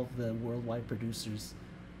with all the worldwide producers.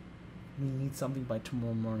 We need something by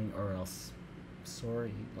tomorrow morning or else,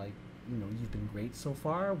 sorry, like, you know, you've been great so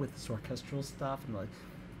far with this orchestral stuff, and like,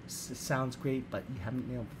 it sounds great, but you haven't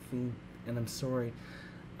nailed the theme, and I'm sorry,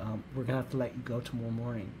 we're gonna have to let you go tomorrow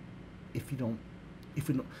morning if you don't,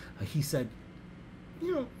 he said,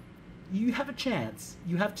 you know, you have a chance,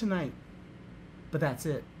 you have tonight, but that's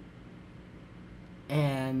it.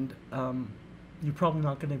 And you're probably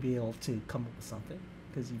not going to be able to come up with something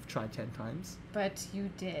because you've tried 10 times. But you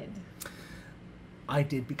did. I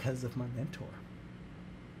did because of my mentor.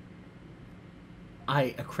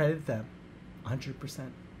 I accredit them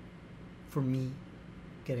 100% for me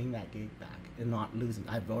getting that gig back and not losing.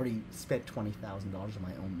 I've already spent $20,000 of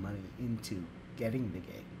my own money into getting the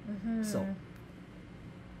gig. Mm-hmm. So,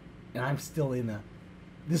 and I'm still in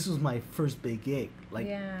this was my first big gig. Like,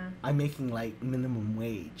 I'm making like minimum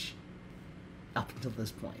wage up until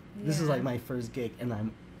this point. This is like my first gig, and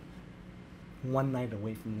I'm one night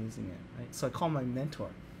away from losing it, right? So I called my mentor.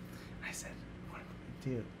 I said, what am I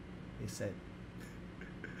going to do? They said,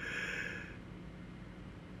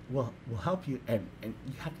 we'll help you, and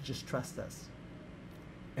you have to just trust us.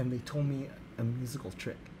 And they told me a musical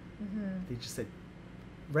trick. Mm-hmm. They just said,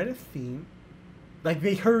 write a theme. Like,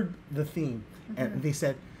 they heard the theme, and they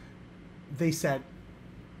said,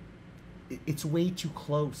 it's way too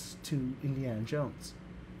close to Indiana Jones,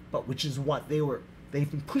 but which is what they've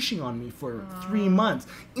been pushing on me for 3 months.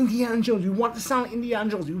 Indiana Jones, you want the sound of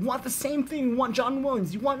Indiana Jones, you want the same thing, you want John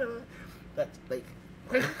Williams, you want that's like,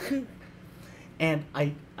 and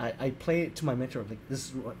I play it to my mentor, like, this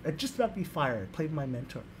is what, just about to be fired. I played my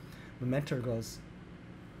mentor. My mentor goes,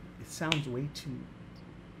 it sounds way too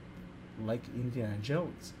like Indiana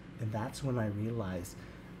Jones. And that's when I realized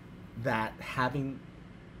that having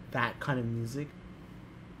that kind of music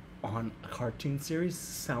on a cartoon series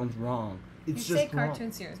sounds wrong. It's you just say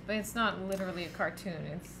cartoon series, but it's not literally a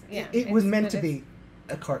cartoon. It's it was meant to be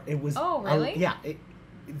a it was. Oh, really? Yeah.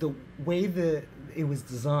 The way it was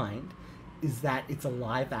designed is that it's a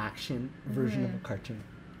live action version of a cartoon.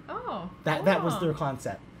 Oh. That was their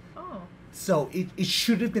concept. Oh. So it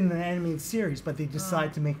should have been an animated series, but they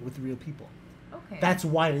decided to make it with real people. Okay. That's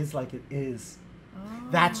why it is like it is. Oh.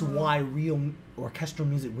 That's why real orchestral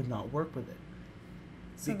music would not work with it.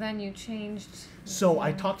 So then you changed. So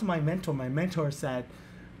I talked to my mentor. My mentor said,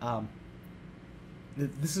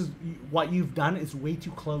 "This is what you've done is way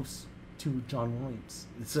too close to John Williams.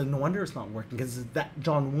 It's no wonder it's not working because that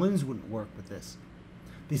John Williams wouldn't work with this."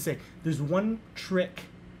 They say there's one trick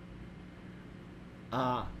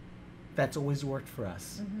that's always worked for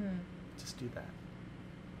us. Mm-hmm. Just do that.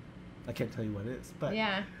 I can't tell you what it is, but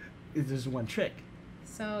there's one trick.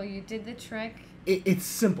 So you did the trick. It's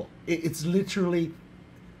simple. It's literally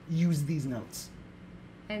use these notes.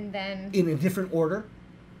 And then in a different order.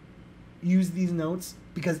 Use these notes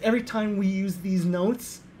because every time we use these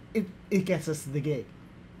notes, it gets us the gig.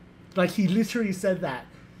 Like, he literally said that.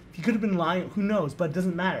 He could have been lying. Who knows? But it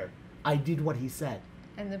doesn't matter. I did what he said.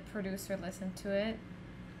 And the producer listened to it.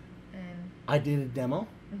 And I did a demo.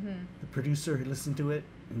 Mm-hmm. The producer listened to it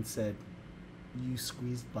and said, "You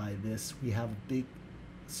squeezed by this. We have a big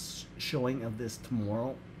showing of this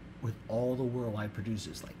tomorrow with all the worldwide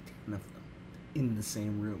producers, like 10 of them, in the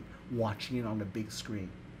same room, watching it on a big screen."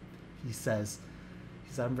 He says,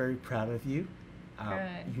 "I'm very proud of you.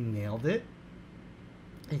 You nailed it."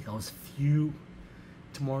 He goes,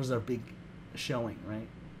 tomorrow's our big showing, right?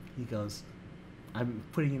 He goes, "I'm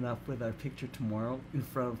putting it up with our picture tomorrow in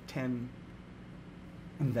front of 10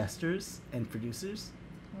 investors and producers."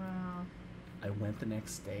 Wow. I went the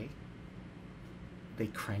next day. They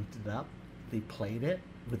cranked it up. They played it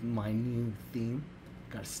with my new theme.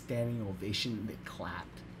 Got a standing ovation. They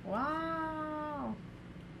clapped. Wow.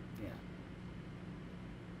 Yeah.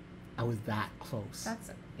 I was that close.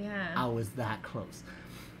 I was that close.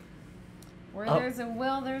 Where there's a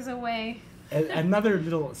will, there's a way. Another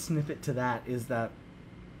little snippet to that is that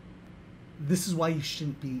this is why you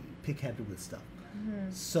shouldn't be pig-headed with stuff.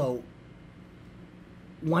 Mm-hmm. So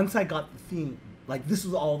once I got the theme, like, this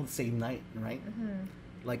was all the same night, right? Mm-hmm.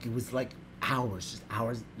 Like, it was like hours,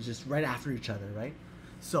 just right after each other, right?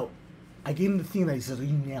 So I gave him the theme, and he said, "Oh,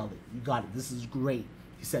 you nailed it. You got it. This is great."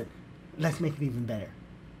 He said, "Let's make it even better."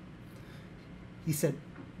 He said,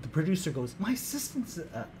 the producer goes, my assistant's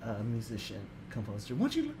a musician, composer. Why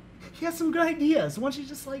don't you, he has some good ideas. Why don't you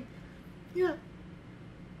just like,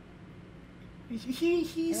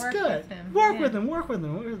 he's work good. With him. Work with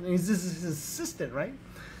him. He's his assistant, right?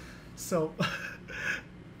 So,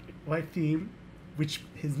 my theme, which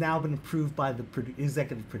has now been approved by the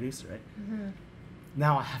executive producer, right? Mm-hmm.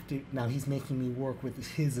 Now he's making me work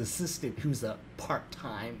with his assistant, who's a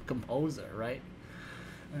part-time composer, right?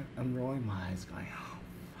 I'm rolling my eyes going, oh,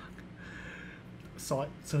 fuck.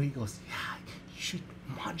 So he goes, yeah, you should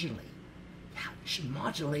modulate. Yeah, you should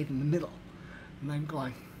modulate in the middle. And I'm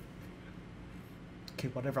going, okay,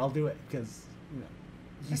 whatever, I'll do it, because,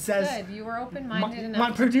 he says... Good. You were open-minded enough my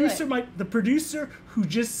to producer, do it. the producer who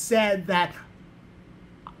just said that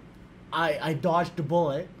I dodged a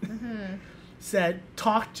bullet, said,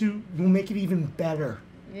 we'll make it even better.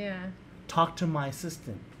 Yeah. Talk to my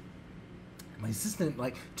assistant. My assistant,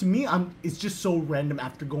 like, to me, it's just so random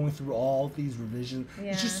after going through all these revisions.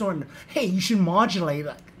 Yeah. It's just so random. Hey, you should modulate.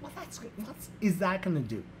 Like, what is that going to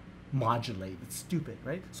do? Modulate. It's stupid,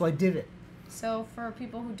 right? So I did it. So for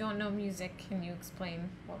people who don't know music, can you explain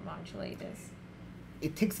what modulate is?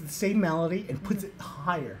 It takes the same melody and puts it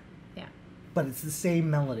higher. Yeah. But it's the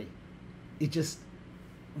same melody. It just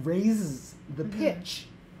raises the pitch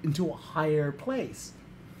into a higher place.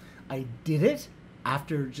 I did it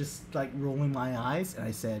after just like rolling my eyes, and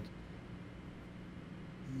I said,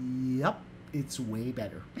 yep, it's way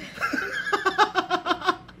better.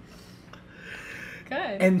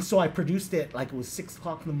 Good. And so I produced it, like it was 6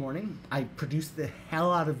 o'clock in the morning. I produced the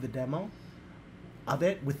hell out of the demo of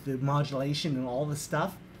it with the modulation and all the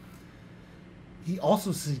stuff. He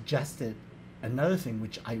also suggested another thing,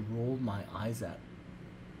 which I rolled my eyes at.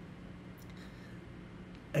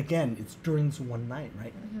 Again, it's during this one night,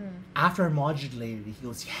 right? After I modulated it, he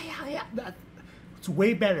goes, yeah, it's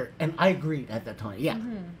way better. And I agreed at that time, yeah.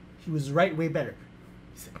 He was right, way better.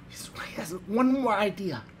 He said, he has one more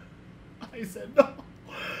idea. I said,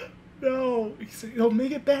 no. He said,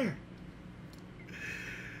 make it better.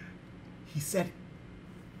 He said,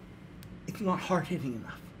 it's not hard-hitting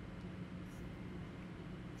enough.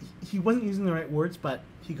 He wasn't using the right words, but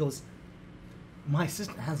he goes, my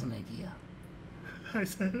assistant has an idea. I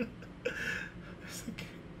said,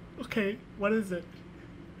 okay, what is it?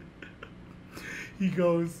 He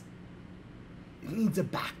goes, it needs a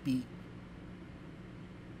backbeat.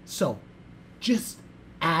 So, just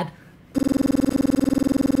add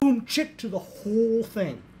boom chick to the whole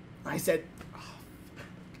thing. I said,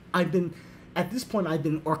 at this point I've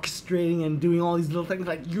been orchestrating and doing all these little things,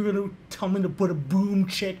 like, you're going to tell me to put a boom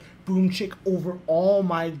chick over all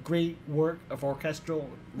my great work of orchestral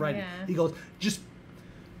writing. Yeah. He goes, just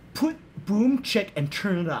put boom chick and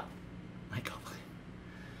turn it up. I go,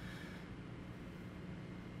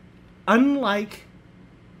 unlike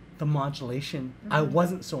the modulation, I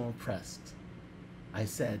wasn't so impressed. I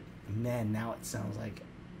said, man, now it sounds like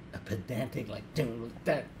a pedantic, like,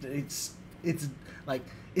 that. It's like,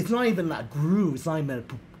 it's not even that groove. It's not even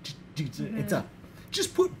it's a,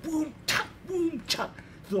 just put boom, chop,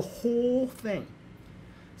 the whole thing.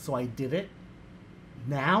 So I did it.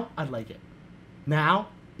 Now I like it. Now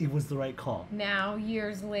it was the right call. Now,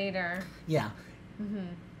 years later. Yeah.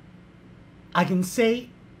 I can say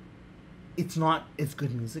it's not as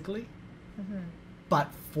good musically, but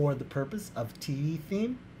for the purpose of TV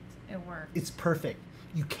theme, it works. It's perfect.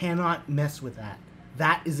 You cannot mess with that.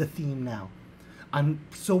 That is a theme now. I'm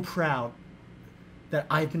so proud that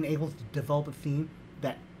I've been able to develop a theme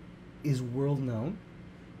that is world known.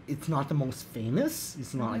 It's not the most famous.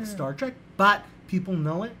 It's not like Star Trek, but people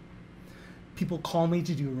know it. People call me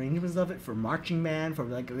to do arrangements of it for marching band, for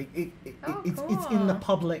it's in the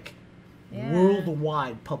public,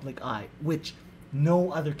 worldwide public eye, which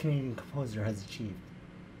no other Canadian composer has achieved.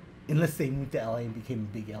 Unless they moved to LA and became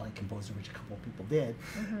a big LA composer, which a couple of people did.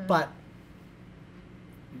 But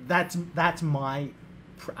that's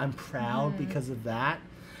I'm proud because of that.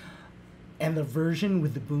 And the version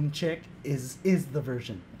with the boom chick is the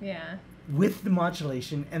version. Yeah. With the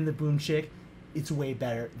modulation and the boom chick, it's way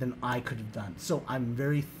better than I could have done. So I'm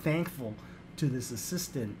very thankful to this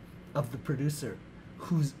assistant of the producer,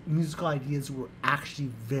 whose musical ideas were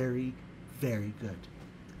actually very, very good.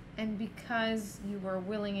 And because you were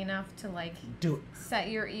willing enough to do it, set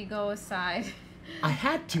your ego aside. I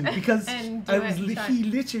had to, because he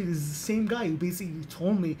literally is the same guy who basically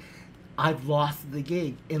told me I've lost the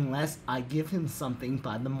gig unless I give him something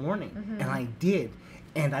by the morning. And I did.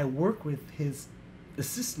 And I worked with his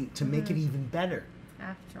assistant to make it even better.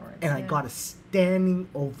 Afterwards. And I got a standing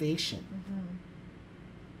ovation.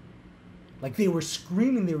 Like, they were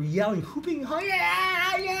screaming, they were yelling, whooping, oh,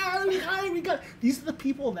 yeah, we got. These are the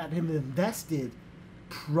people that have invested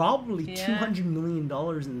probably $200 million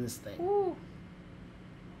in this thing. Ooh.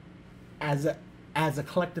 As a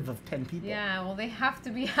collective of 10 people. Yeah, well, they have to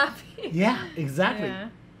be happy. Yeah, exactly. Yeah.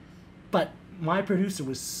 But my producer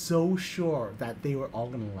was so sure that they were all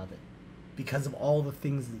going to love it because of all the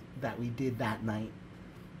things that we did that night.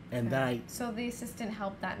 And then So the assistant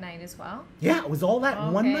helped that night as well? Yeah, it was all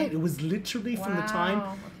that one night. It was literally from the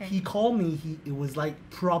time he called me, it was like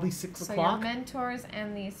probably 6 o'clock. So your mentors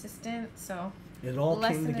and the assistant, so it all the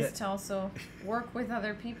came lesson together. is to also work with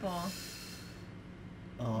other people.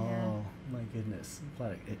 Oh, my goodness.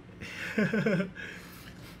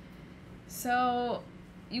 So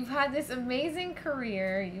you've had this amazing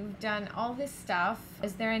career. You've done all this stuff.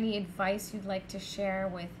 Is there any advice you'd like to share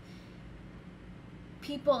with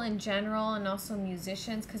people in general and also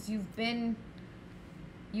musicians? Because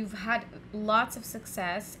you've had lots of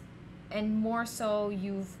success, and more so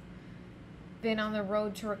you've been on the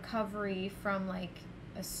road to recovery from like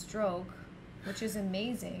a stroke, which is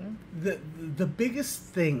amazing. The biggest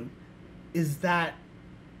thing is that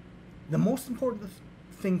the most important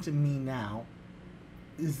thing to me now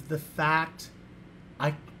is the fact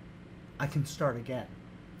I can start again.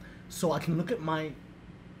 So I can look at my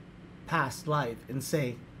past life and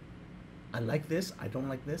say, I like this, I don't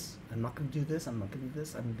like this, I'm not going to do this, I'm not going to do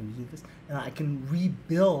this, I'm going to do this, and I can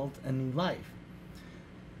rebuild a new life.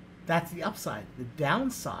 That's the upside. The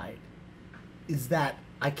downside is that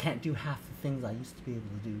I can't do half the things I used to be able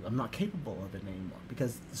to do. I'm not capable of it anymore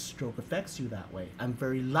because the stroke affects you that way. I'm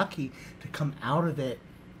very lucky to come out of it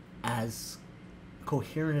as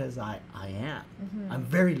coherent as I am. Mm-hmm. I'm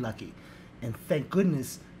very lucky. And thank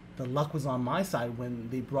goodness the luck was on my side when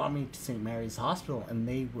they brought me to St. Mary's Hospital and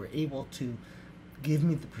they were able to give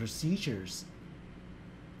me the procedures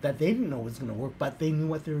that they didn't know was going to work, but they knew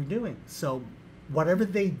what they were doing. So whatever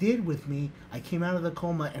they did with me, I came out of the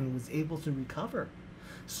coma and was able to recover.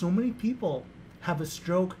 So many people have a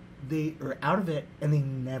stroke, they are out of it, and they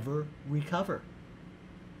never recover.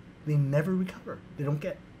 They never recover. They don't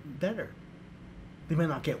get better. They may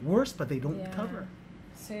not get worse, but they don't recover.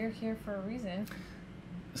 So you're here for a reason.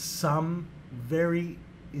 Some very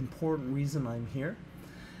important reason I'm here.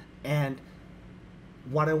 And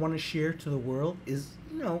what I want to share to the world is,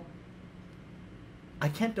 I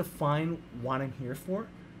can't define what I'm here for,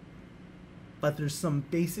 but there's some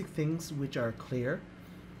basic things which are clear.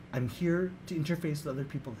 I'm here to interface with other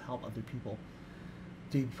people, to help other people,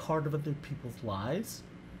 to be part of other people's lives,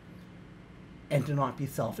 and to not be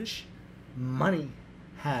selfish. Money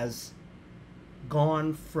has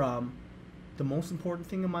gone from the most important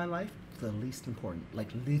thing in my life to the least important, like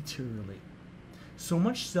literally. So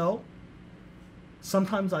much so,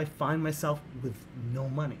 sometimes I find myself with no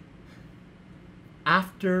money.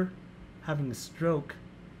 After having a stroke,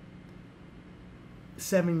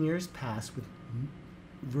 7 years passed with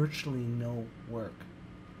virtually no work.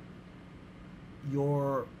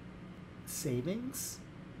 Your savings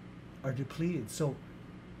are depleted. So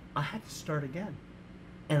I had to start again.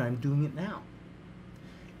 And I'm doing it now.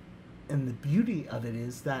 And the beauty of it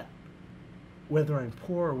is that whether I'm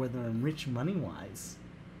poor or whether I'm rich money-wise,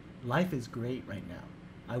 life is great right now.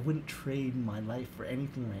 I wouldn't trade my life for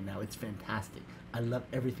anything right now. It's fantastic. I love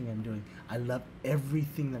everything I'm doing. I love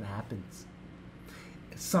everything that happens.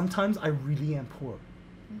 Sometimes I really am poor.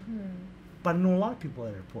 Mm-hmm. But I know a lot of people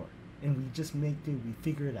that are poor. And we just make do. We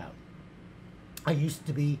figure it out. I used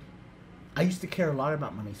to care a lot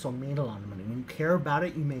about money, so I made a lot of money. When you care about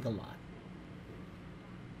it, you make a lot.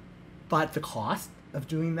 But the cost of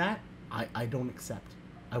doing that, I don't accept.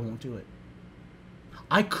 I won't do it.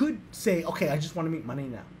 I could say, okay, I just want to make money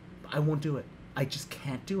now. But I won't do it. I just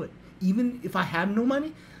can't do it. Even if I have no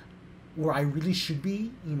money, where I really should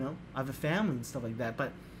be, I have a family and stuff like that,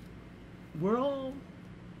 but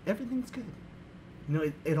everything's good.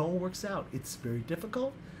 It all works out. It's very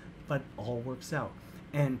difficult, but all works out.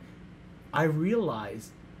 And I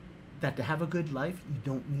realized that to have a good life, you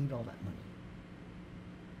don't need all that money.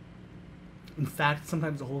 In fact,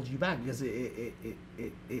 sometimes it holds you back because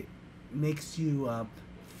it makes you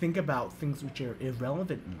think about things which are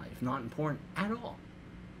irrelevant in life, not important at all.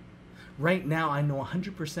 Right now, I know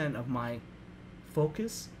 100% of my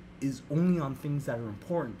focus is only on things that are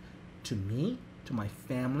important to me, to my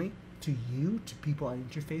family, to you, to people I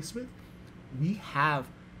interface with. We have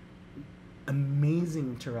amazing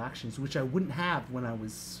interactions, which I wouldn't have when I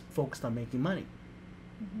was focused on making money.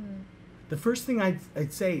 Mm-hmm. The first thing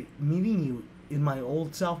I'd say, meeting you in my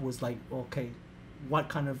old self, was like, okay, what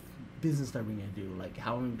kind of business are we going to do? Like,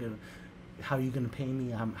 how are you going to pay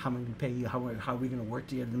me? How am I going to pay you? How are we going to work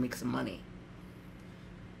together to make some money?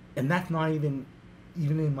 And that's not even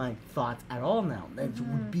in my thoughts at all now. That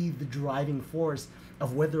would be the driving force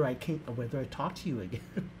of whether I talk to you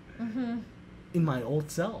again in my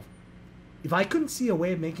old self. If I couldn't see a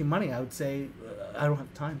way of making money, I would say, I don't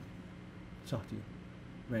have time to talk to you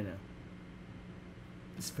right now.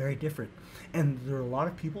 It's very different. And there are a lot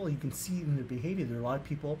of people, you can see in their behavior, there are a lot of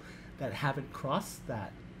people that haven't crossed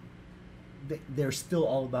that. They're still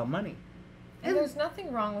all about money. And there's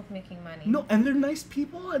nothing wrong with making money. No, and they're nice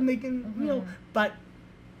people, and they can, you know, but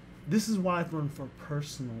this is what I've learned for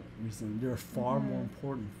personal reason. There are far more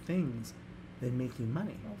important things than making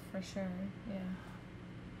money. Oh, for sure, yeah.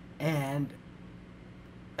 And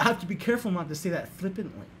I have to be careful not to say that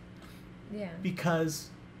flippantly. Yeah.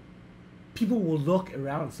 Because people will look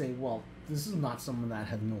around and say, well, this is not someone that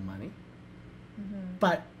has no money.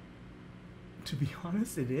 But to be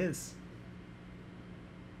honest, it is.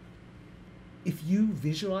 If you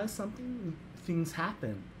visualize something, things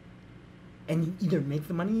happen. And you either make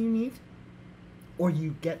the money you need, or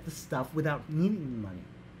you get the stuff without needing the money.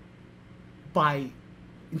 By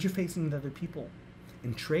interfacing with other people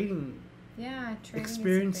and trading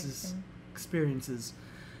experiences.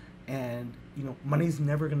 And, you know, money's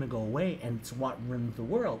never going to go away, and it's what runs the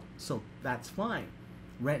world. So that's fine.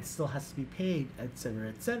 Rent still has to be paid, etc.,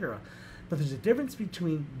 etc. But there's a difference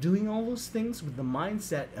between doing all those things with the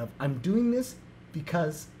mindset of, I'm doing this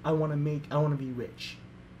because I want to be rich.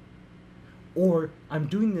 Or I'm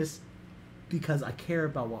doing this because I care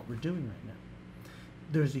about what we're doing right now.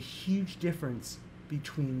 There's a huge difference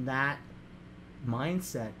between that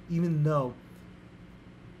mindset, even though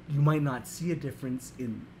you might not see a difference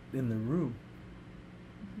in the room.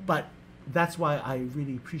 But that's why I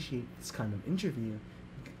really appreciate this kind of interview,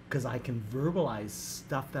 because I can verbalize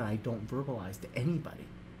stuff that I don't verbalize to anybody.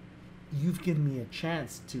 You've given me a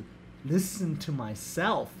chance to listen to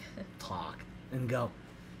myself talk and go,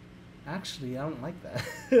 actually, I don't like that.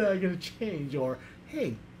 I'm going to change. Or,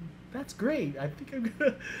 hey, that's great. I think I'm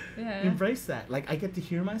going to embrace that. Like, I get to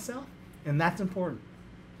hear myself, and that's important.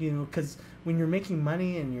 You know, because when you're making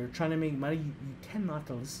money and you're trying to make money, you tend not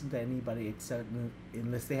to listen to anybody except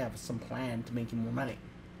unless they have some plan to make you more money.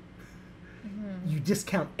 You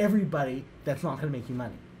discount everybody that's not going to make you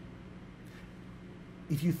money.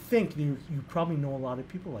 If you think, you probably know a lot of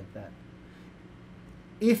people like that.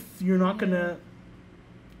 If you're not going to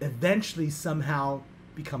eventually somehow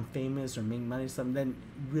become famous or make money or something, then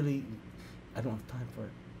really, I don't have time for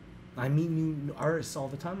it. I meet new artists all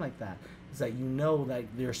the time like that. Is that you know that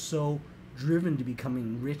they're so driven to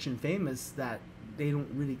becoming rich and famous that they don't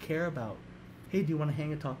really care about, hey, do you want to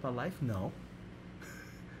hang and talk about life? No.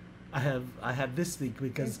 I have this week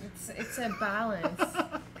because it's a balance.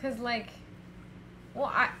 Because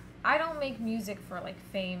I don't make music for like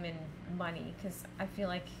fame and money, because I feel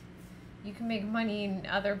like you can make money in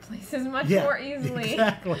other places much more easily.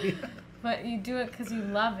 Exactly. But you do it because you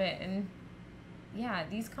love it, and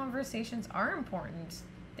these conversations are important.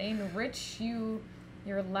 They enrich you,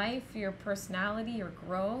 your life, your personality, your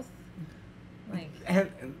growth. And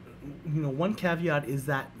you know, one caveat is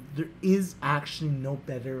that there is actually no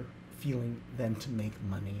better feeling than to make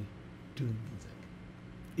money doing music.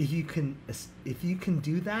 If you can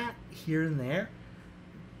do that here and there,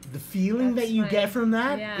 the feeling that you get from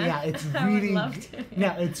that, it's really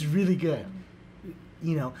it's really good.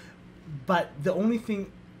 You know, but the only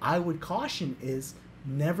thing I would caution is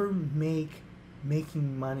never make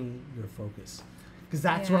making money your focus, because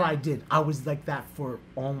that's what I did. I was like that for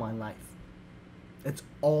all my life. That's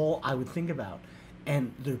all I would think about.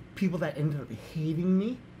 And the people that ended up hating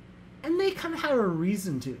me, and they kind of had a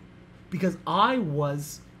reason to, because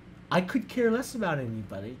I could care less about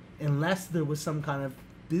anybody unless there was some kind of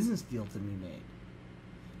business deal to be made.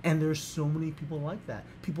 And there's so many people like that.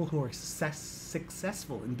 People who are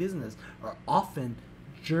successful in business are often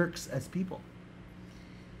jerks as people.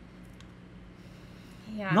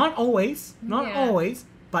 Yeah. Not always,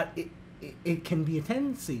 but it can be a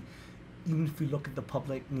tendency. Even if we look at the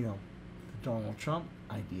public, you know, the Donald Trump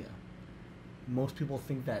idea. Most people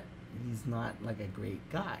think that he's not like a great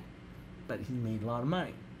guy, but he made a lot of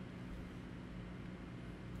money.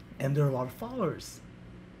 And there are a lot of followers.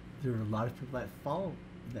 There are a lot of people that follow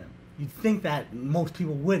them. You'd think that most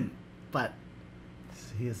people wouldn't, but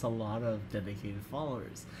he has a lot of dedicated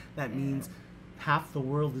followers. That means half the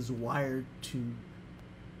world is wired to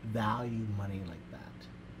value money like that.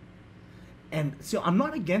 And so I'm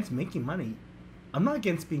not against making money. I'm not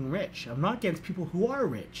against being rich. I'm not against people who are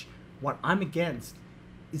rich. What I'm against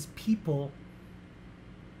is people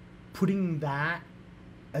putting that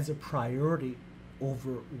as a priority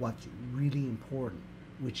over what's really important,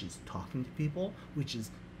 which is talking to people, which is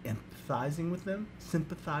empathizing with them,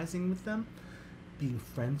 sympathizing with them, being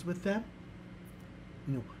friends with them,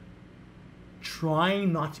 you know,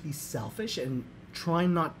 trying not to be selfish and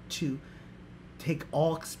trying not to take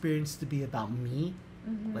all experience to be about me.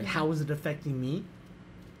 Like, how is it affecting me?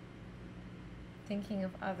 Thinking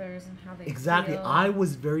of others and how they Exactly. feel. I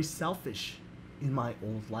was very selfish in my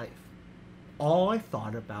old life. All I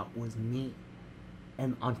thought about was me.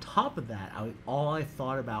 And on top of that, all I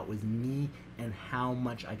thought about was me and how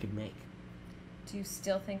much I could make. Do you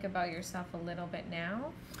still think about yourself a little bit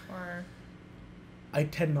now? Or I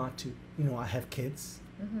tend not to. You know, I have kids.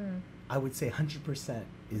 I would say 100%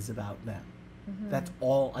 is about them. That's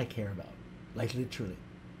all I care about. Like, literally.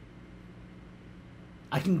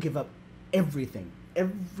 I can give up everything,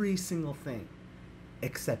 every single thing,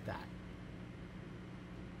 except that.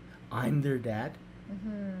 I'm their dad.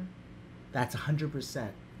 That's 100%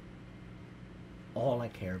 all I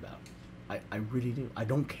care about. I really do. I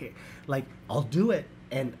don't care. Like, I'll do it,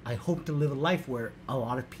 and I hope to live a life where a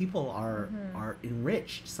lot of people are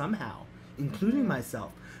enriched somehow, including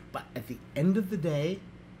myself. But at the end of the day,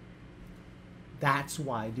 that's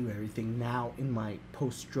why I do everything now in my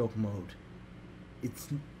post-stroke mode. It's,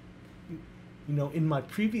 you know, in my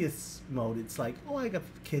previous mode, it's like, oh, I got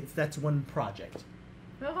kids, that's one project.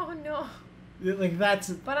 oh no. Like, that's...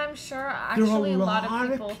 But I'm sure actually a lot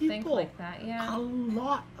of people think like that. Yeah. A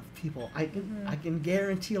lot of people. I can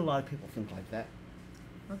guarantee a lot of people think like that.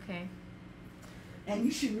 Okay. And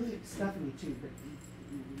you should really, Stephanie too, but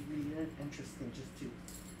really interesting just to...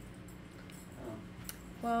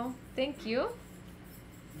 well, thank you.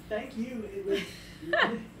 Thank you. It was...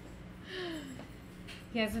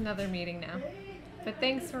 He has another meeting now. But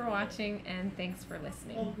thanks for watching and thanks for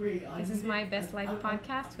listening. This is My Best Life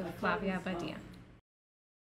podcast with Flavia Badia.